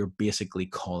 and yet you're basically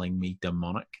calling me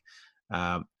demonic.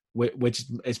 Which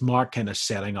is Mark kind of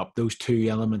setting up those two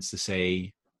elements to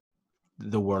say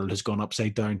the world has gone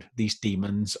upside down. These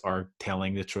demons are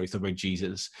telling the truth about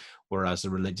Jesus, whereas the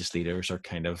religious leaders are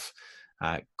kind of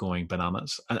going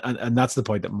bananas. And that's the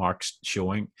point that Mark's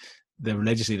showing. The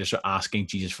religious leaders are asking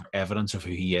Jesus for evidence of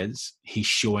who he is. He's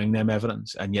showing them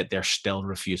evidence, and yet they're still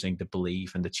refusing to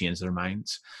believe and to change their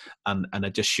minds. And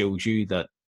it just shows you that,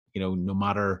 no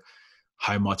matter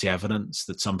how much evidence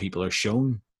that some people are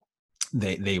shown,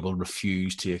 they will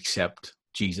refuse to accept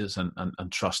Jesus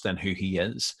and trust in who he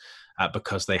is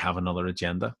because they have another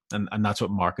agenda. And that's what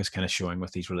Mark is kind of showing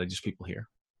with these religious people here.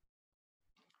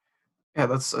 Yeah,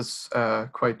 that's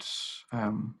quite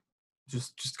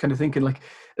just kind of thinking like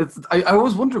I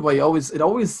always wonder why it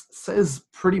always says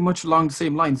pretty much along the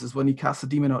same lines as when he casts a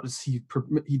demon out, is he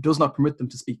does not permit them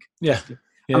to speak. Yeah.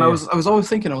 And I was always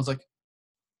thinking, I was like,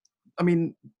 I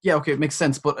mean, yeah, okay, it makes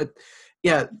sense, but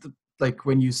like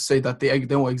when you say that they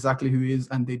know exactly who he is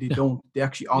and they don't, they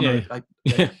actually honor it. Like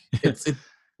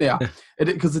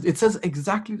because it says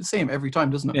exactly the same every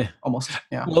time, doesn't it? Yeah. Almost.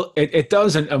 Yeah. Well, it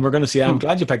does, and we're going to see. I'm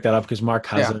glad you picked that up because Mark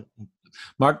has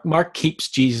Mark keeps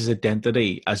Jesus'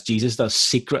 identity as Jesus does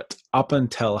secret up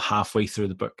until halfway through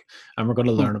the book, and we're going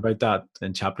to learn about that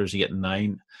in chapters 8 and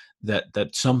 9. That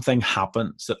something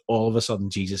happens that all of a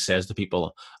sudden Jesus says to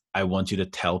people, "I want you to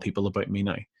tell people about me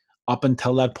now." Up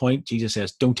until that point, Jesus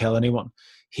says, don't tell anyone.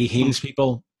 He heals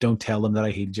people, don't tell them that I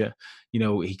healed you.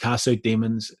 He casts out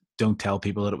demons, don't tell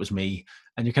people that it was me.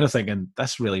 And you're kind of thinking,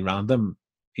 that's really random.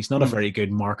 He's not a very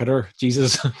good marketer,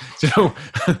 Jesus.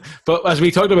 But as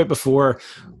we talked about before,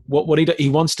 what he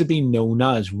wants to be known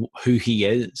as who he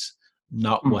is,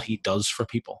 not what he does for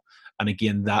people. And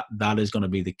again, that is going to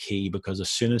be the key, because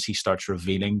as soon as he starts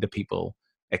revealing to people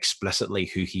explicitly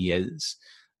who he is,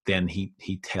 then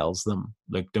he tells them,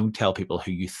 like, don't tell people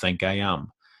who you think I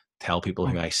am. Tell people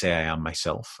who I say I am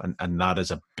myself. And that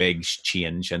is a big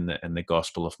change in the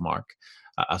Gospel of Mark,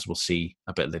 as we'll see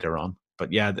a bit later on.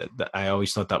 yeah, I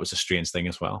always thought that was a strange thing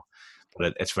as well.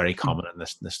 But it's very common in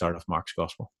the start of Mark's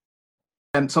gospel.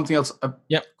 And something else.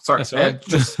 Yeah, sorry. Right.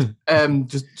 just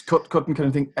cutting kind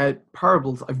of thing.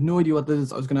 Parables. I've no idea what this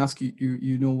is. I was going to ask you.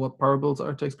 You know what parables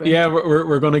are to explain? Yeah,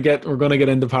 we're going to get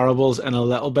into parables in a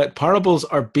little bit. Parables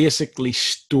are basically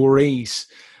stories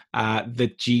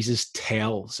that Jesus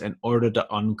tells in order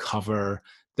to uncover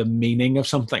the meaning of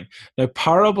something. Now,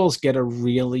 parables get a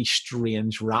really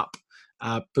strange rap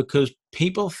because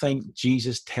people think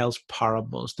Jesus tells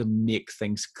parables to make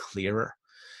things clearer.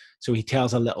 So he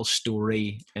tells a little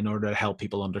story in order to help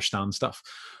people understand stuff.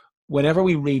 Whenever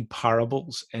we read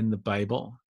parables in the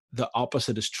Bible, the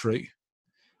opposite is true.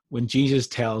 When Jesus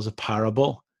tells a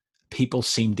parable, people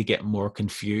seem to get more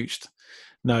confused.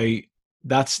 Now,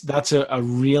 that's a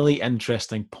really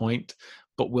interesting point,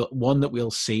 but one that we'll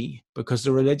see, because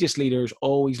the religious leaders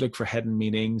always look for hidden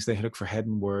meanings. They look for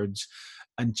hidden words.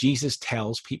 And Jesus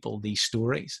tells people these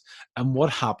stories. And what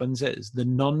happens is the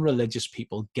non-religious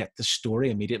people get the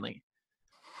story immediately,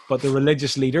 but the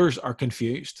religious leaders are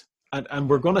confused. And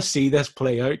we're going to see this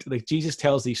play out. Like, Jesus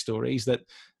tells these stories that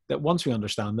once we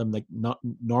understand them, like, not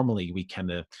normally we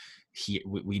kind of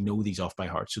we know these off by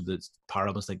heart. So the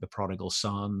parables like the prodigal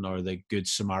son or the good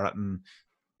Samaritan,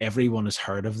 everyone has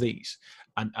heard of these.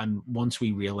 And once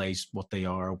we realize what they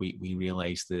are, we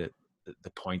realize the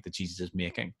point that Jesus is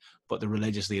making. But the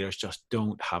religious leaders just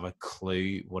don't have a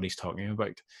clue what he's talking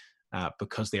about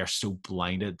because they are so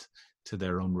blinded to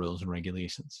their own rules and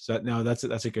regulations. So no, that's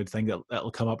a good thing.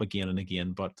 That'll come up again and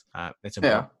again, but it's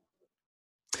important.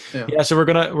 Yeah. So we're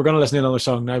gonna listen to another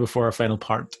song now before our final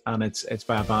part, and it's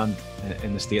by a band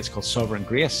in the States called Sovereign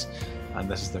Grace, and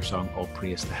this is their song "All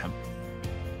Praise to Him."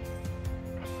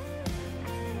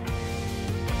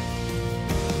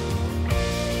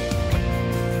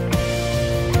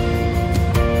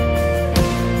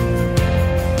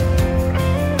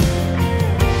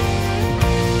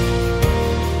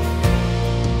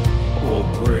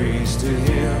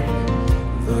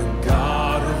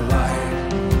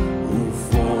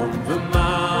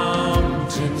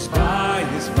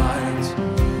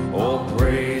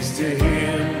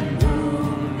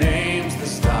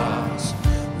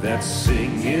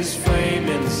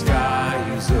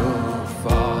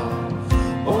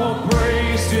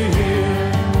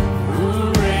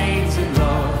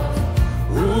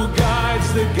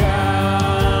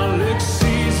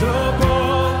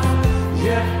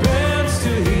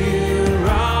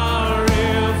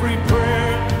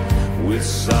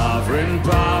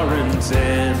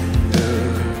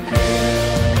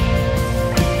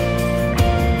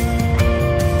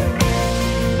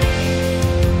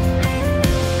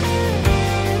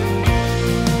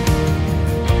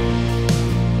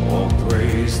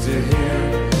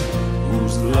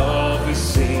 Whose love is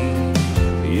seen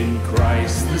in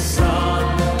Christ the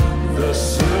Son,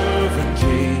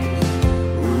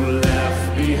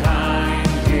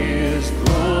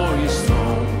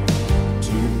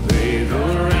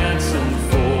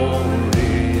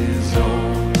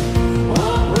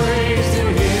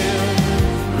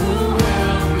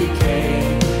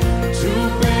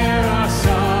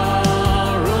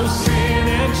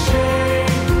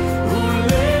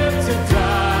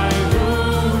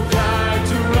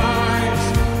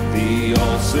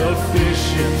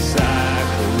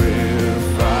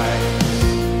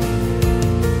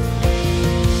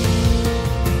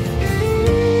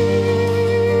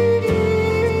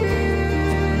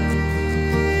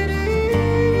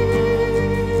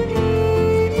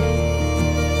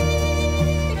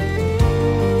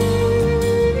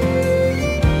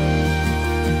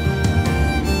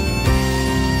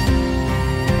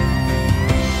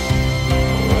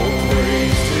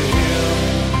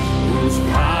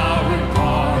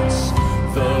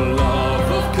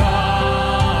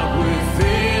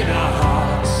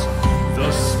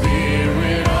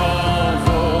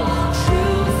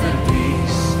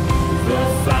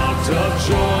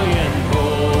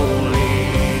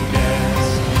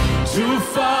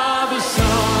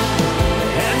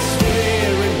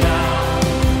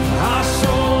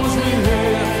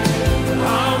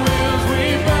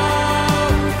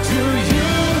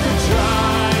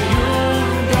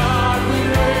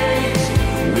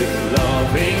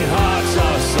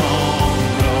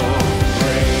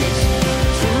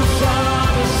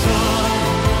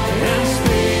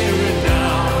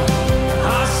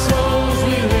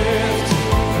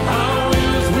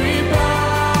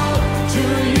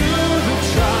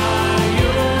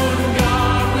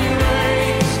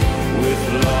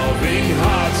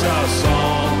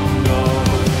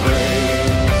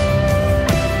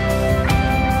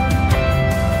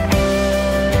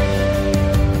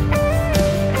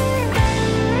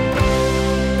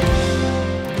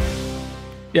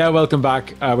 Yeah, welcome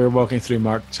back. We're walking through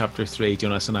Mark chapter 3,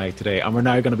 Jonas and I today, and we're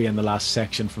now going to be in the last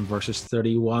section from verses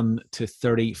 31 to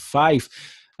 35.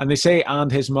 And they say,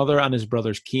 and his mother and his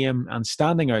brothers came, and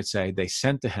standing outside, they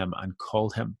sent to him and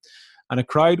called him. And a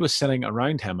crowd was sitting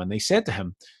around him, and they said to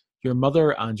him, your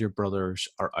mother and your brothers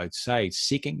are outside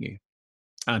seeking you.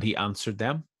 And he answered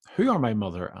them, who are my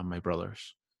mother and my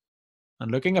brothers?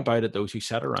 And looking about at those who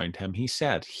sat around him, he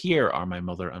said, here are my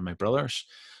mother and my brothers.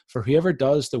 For whoever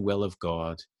does the will of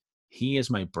God, he is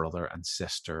my brother and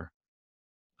sister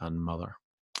and mother.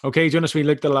 Okay, Jonas, we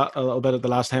looked a little bit at the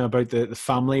last time about the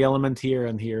family element here,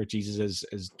 and here Jesus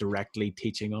is directly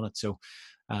teaching on it. So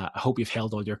I hope you've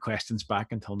held all your questions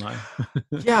back until now.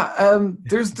 Yeah,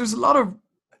 there's a lot of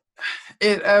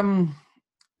it.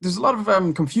 There's a lot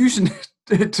of confusion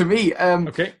to me.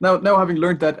 Okay. Now having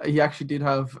learned that he actually did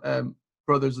have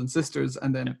brothers and sisters,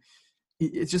 and then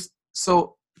it's just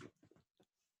so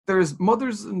there's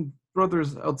mothers and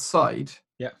brothers outside.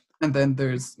 Yeah. And then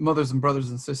there's mothers and brothers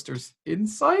and sisters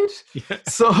inside. Yeah.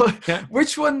 So yeah.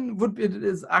 Which one would be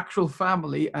his actual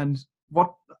family, and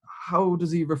how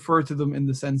does he refer to them in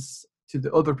the sense to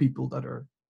the other people that are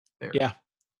there? Yeah.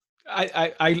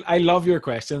 I love your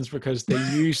questions because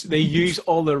they use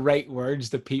all the right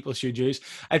words that people should use.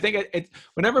 I think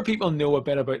whenever people know a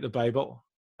bit about the Bible,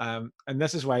 and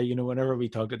this is why, whenever we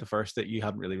talked at the first that you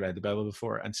hadn't really read the Bible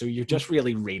before, and so you're just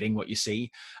really reading what you see.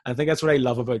 I think that's what I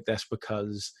love about this,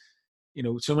 because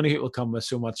so many people come with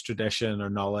so much tradition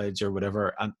or knowledge or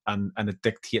whatever, and it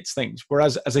dictates things.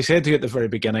 Whereas, as I said to you at the very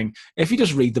beginning, if you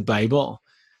just read the Bible,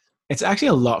 it's actually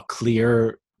a lot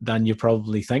clearer than you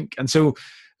probably think. And so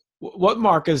what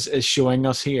Mark is showing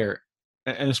us here,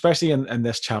 and especially in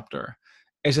this chapter,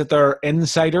 is that there are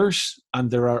insiders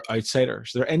and there are outsiders.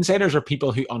 There are insiders are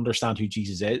people who understand who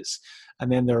Jesus is,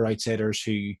 and then there are outsiders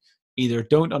who either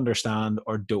don't understand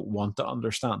or don't want to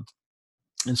understand.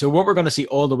 And so what we're going to see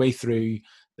all the way through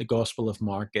the Gospel of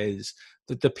Mark is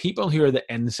that the people who are the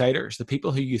insiders, the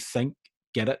people who you think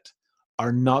get it,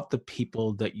 are not the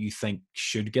people that you think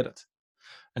should get it.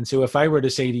 And so if I were to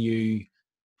say to you,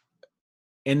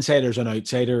 insiders and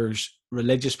outsiders,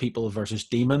 religious people versus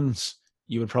demons,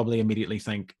 you would probably immediately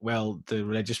think, well, the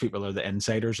religious people are the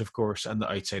insiders, of course, and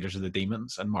the outsiders are the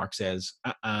demons. And Mark says,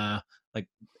 like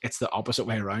it's the opposite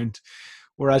way around.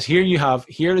 Whereas here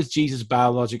is Jesus'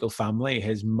 biological family,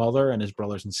 his mother and his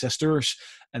brothers and sisters,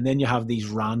 and then you have these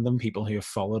random people who have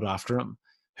followed after him.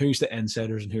 Who's the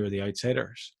insiders and who are the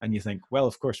outsiders? And you think, well,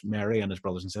 of course, Mary and his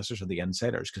brothers and sisters are the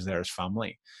insiders because they're his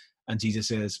family. And Jesus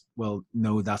says, well,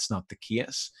 no, that's not the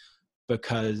case.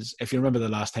 Because if you remember the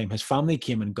last time, his family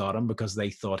came and got him because they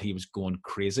thought he was going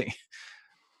crazy.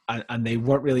 And they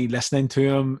weren't really listening to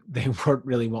him. They weren't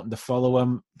really wanting to follow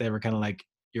him. They were kind of like,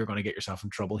 you're going to get yourself in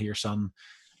trouble here, son.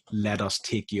 Let us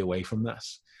take you away from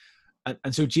this.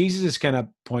 And so Jesus is kind of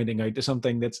pointing out to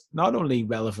something that's not only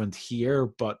relevant here,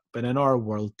 but in our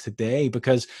world today,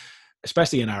 because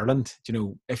especially in Ireland,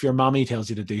 if your mommy tells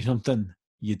you to do something,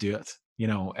 you do it.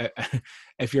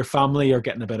 If your family are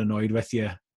getting a bit annoyed with you,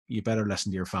 you better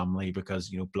listen to your family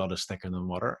because, blood is thicker than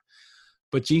water.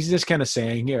 But Jesus is kind of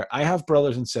saying here, I have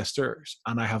brothers and sisters,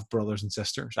 and I have brothers and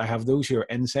sisters. I have those who are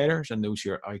insiders and those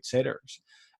who are outsiders.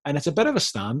 And it's a bit of a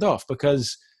standoff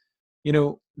because,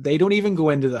 they don't even go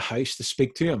into the house to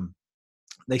speak to him.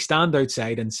 They stand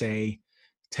outside and say,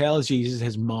 tell Jesus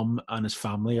his mom and his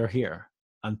family are here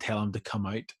and tell him to come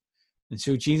out. And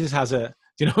so Jesus has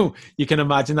you can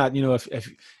imagine that,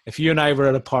 if you and I were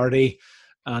at a party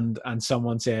and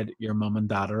someone said, your mom and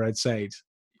dad are outside,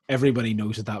 everybody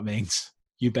knows what that means.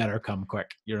 You better come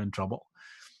quick. You're in trouble.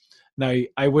 Now,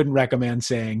 I wouldn't recommend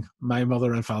saying my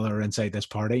mother and father are inside this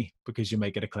party because you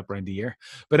might get a clip around the ear.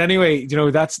 But anyway,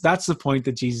 that's the point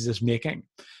that Jesus is making.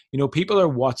 People are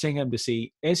watching him to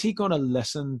see, is he going to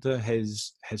listen to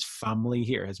his family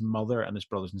here, his mother and his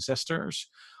brothers and sisters,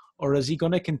 or is he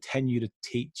going to continue to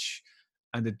teach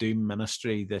and to do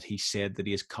ministry that he said that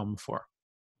he has come for?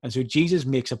 And so Jesus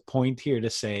makes a point here to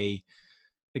say,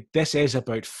 like, this is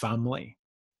about family.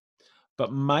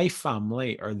 But my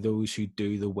family are those who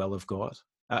do the will of God.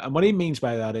 And what he means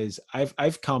by that is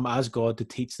I've come as God to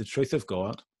teach the truth of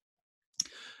God.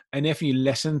 And if you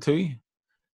listen to,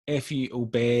 if you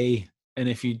obey, and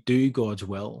if you do God's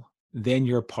will, then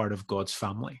you're part of God's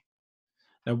family.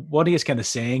 Now, what he is kind of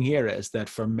saying here is that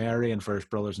for Mary and for his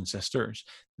brothers and sisters,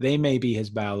 they may be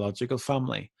his biological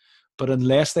family, but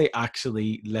unless they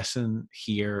actually listen,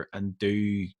 hear, and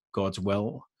do God's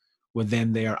will, well,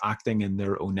 then they are acting in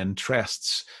their own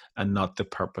interests and not the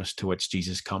purpose to which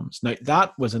Jesus comes. Now,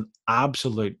 that was an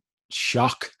absolute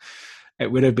shock.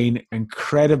 It would have been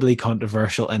incredibly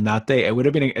controversial in that day.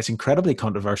 It's incredibly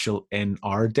controversial in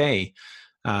our day.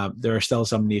 There are still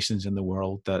some nations in the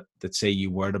world that say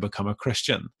you were to become a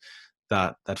Christian,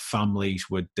 that families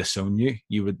would disown you.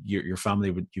 Your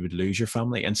family would, you would lose your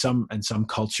family. In some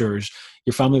cultures,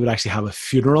 your family would actually have a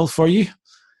funeral for you,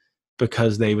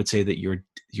 because they would say that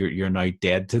you're now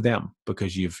dead to them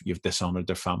because you've dishonored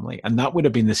their family. And that would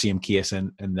have been the same case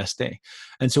in this day.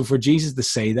 And so for Jesus to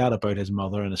say that about his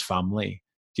mother and his family,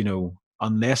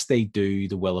 unless they do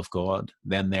the will of God,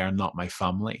 then they are not my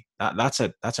family. That's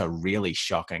a really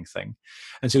shocking thing.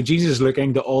 And so Jesus is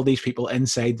looking to all these people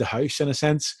inside the house, in a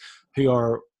sense, who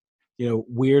are,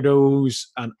 weirdos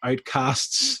and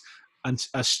outcasts and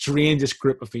a strangest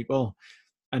group of people.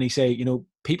 And he say,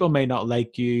 people may not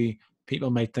like you.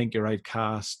 People may think you're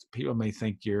outcast. People may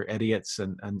think you're idiots,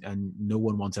 and no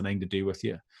one wants anything to do with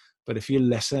you. But if you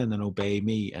listen and obey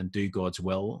me and do God's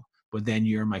will, well, then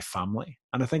you're my family.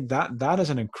 And I think that is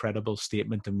an incredible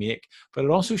statement to make, but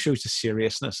it also shows the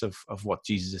seriousness of what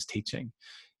Jesus is teaching.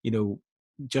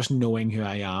 Just knowing who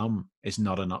I am is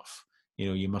not enough.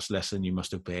 You must listen, you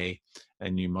must obey,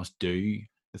 and you must do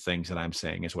the things that I'm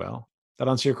saying as well. That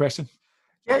answer your question?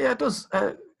 Yeah, it does.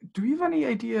 Do you have any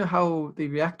idea how they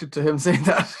reacted to him saying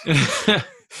that?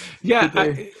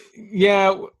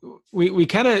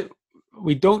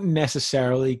 We don't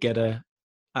necessarily get an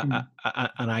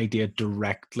idea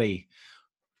directly,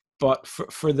 but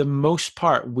for the most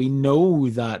part, we know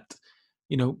that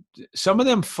some of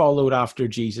them followed after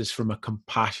Jesus from a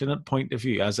compassionate point of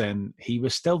view, as in he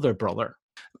was still their brother,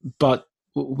 but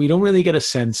we don't really get a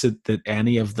sense that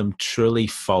any of them truly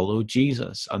followed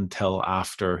Jesus until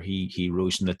after he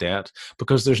rose from the dead,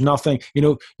 because there's nothing,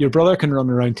 your brother can run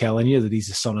around telling you that he's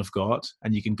the Son of God,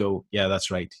 and you can go, yeah,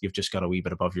 that's right, you've just got a wee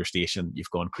bit above your station,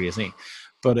 you've gone crazy.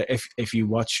 But if you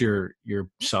watch your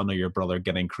son or your brother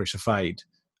getting crucified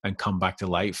and come back to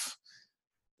life,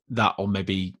 that will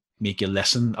maybe make you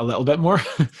listen a little bit more.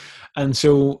 And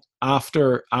so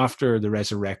after the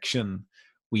resurrection,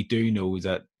 we do know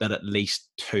that at least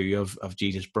two of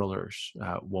Jesus' brothers,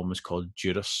 one was called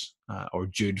Judas, or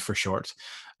Jude for short,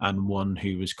 and one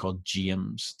who was called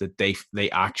James, that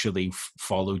they actually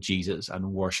followed Jesus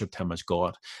and worshipped him as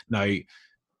God. Now,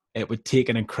 it would take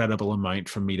an incredible amount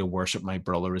for me to worship my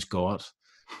brother as God.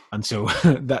 And so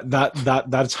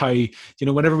that's how,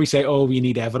 whenever we say, oh, we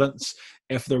need evidence,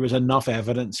 if there was enough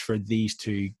evidence for these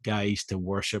two guys to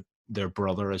worship their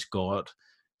brother as God,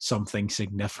 something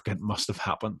significant must have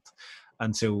happened.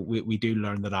 And so we do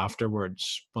learn that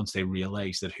afterwards, once they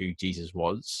realized that who Jesus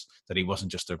was, that he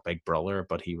wasn't just their big brother,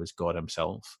 but he was God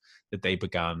himself, that they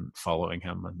began following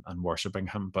him and worshiping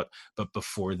him. But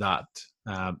before that,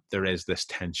 there is this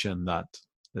tension that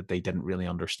they didn't really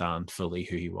understand fully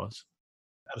who he was.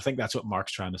 I think that's what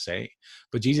Mark's trying to say.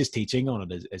 But Jesus' teaching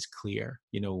on it is clear.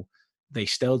 They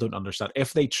still don't understand.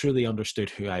 If they truly understood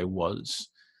who I was,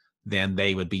 then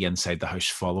they would be inside the house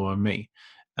following me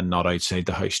and not outside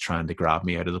the house trying to grab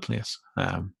me out of the place.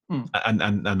 And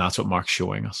that's what Mark's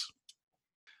showing us.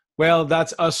 Well,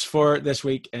 that's us for this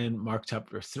week in Mark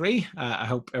chapter 3. I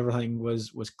hope everything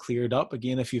was cleared up.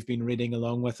 Again, if you've been reading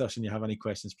along with us and you have any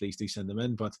questions, please do send them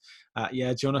in. But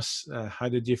Jonas, how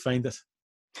did you find it?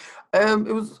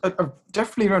 It was I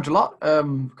definitely learned a lot.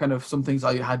 Kind of some things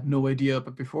I had no idea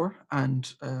about before,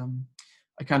 and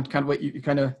I can't wait. You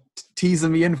kind of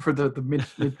teasing me in for the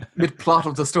mid plot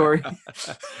of the story.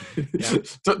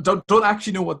 don't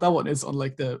actually know what that one is,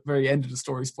 unlike the very end of the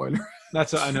story spoiler.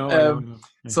 That's what I know. I know.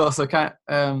 Yeah. So I can't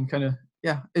kind of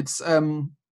it's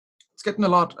getting a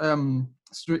lot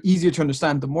easier to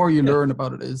understand. The more you learn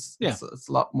about it, it's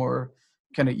a lot more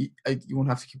kind of you won't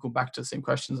have to keep going back to the same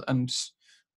questions, and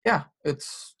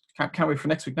it's can't wait for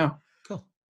next week now. Cool.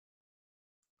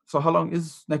 So how long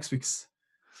is next week's?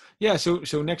 Yeah, so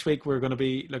next week we're going to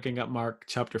be looking at Mark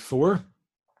chapter 4.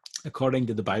 According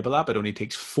to the Bible app, it only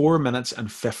takes 4 minutes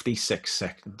and 56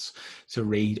 seconds to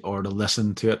read or to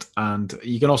listen to it. And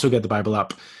you can also get the Bible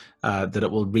app that it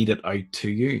will read it out to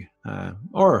you.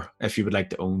 Or if you would like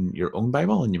to own your own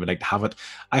Bible and you would like to have it,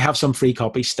 I have some free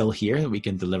copies still here that we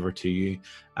can deliver to you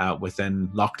within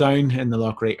lockdown in the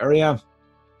Loughrea area.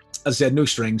 As I said, no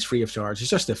strings, free of charge.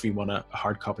 It's just if you want a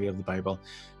hard copy of the Bible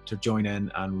to join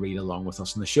in and read along with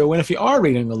us on the show. And if you are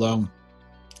reading along,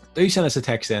 do send us a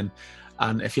text in.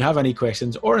 And if you have any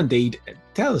questions, or indeed,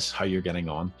 tell us how you're getting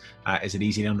on. Is it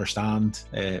easy to understand?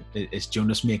 Is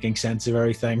Jonas making sense of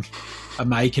everything?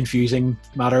 Am I confusing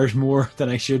matters more than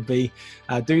I should be?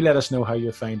 Do let us know how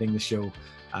you're finding the show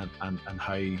and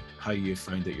how you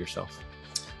found it yourself.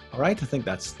 All right, I think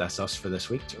that's us for this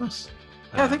week, Jonas.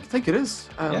 I think it is.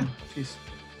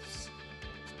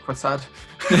 quite sad.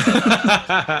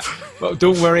 Well,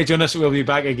 don't worry, Jonas. We'll be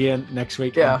back again next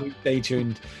week. Yeah. And stay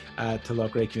tuned to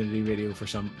Loughrea Community Radio for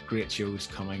some great shows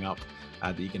coming up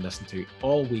that you can listen to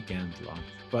all weekend long.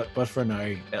 But for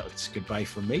now, it's goodbye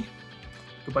from me.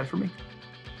 Goodbye from me.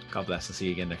 God bless. I'll see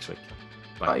you again next week.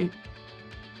 Bye.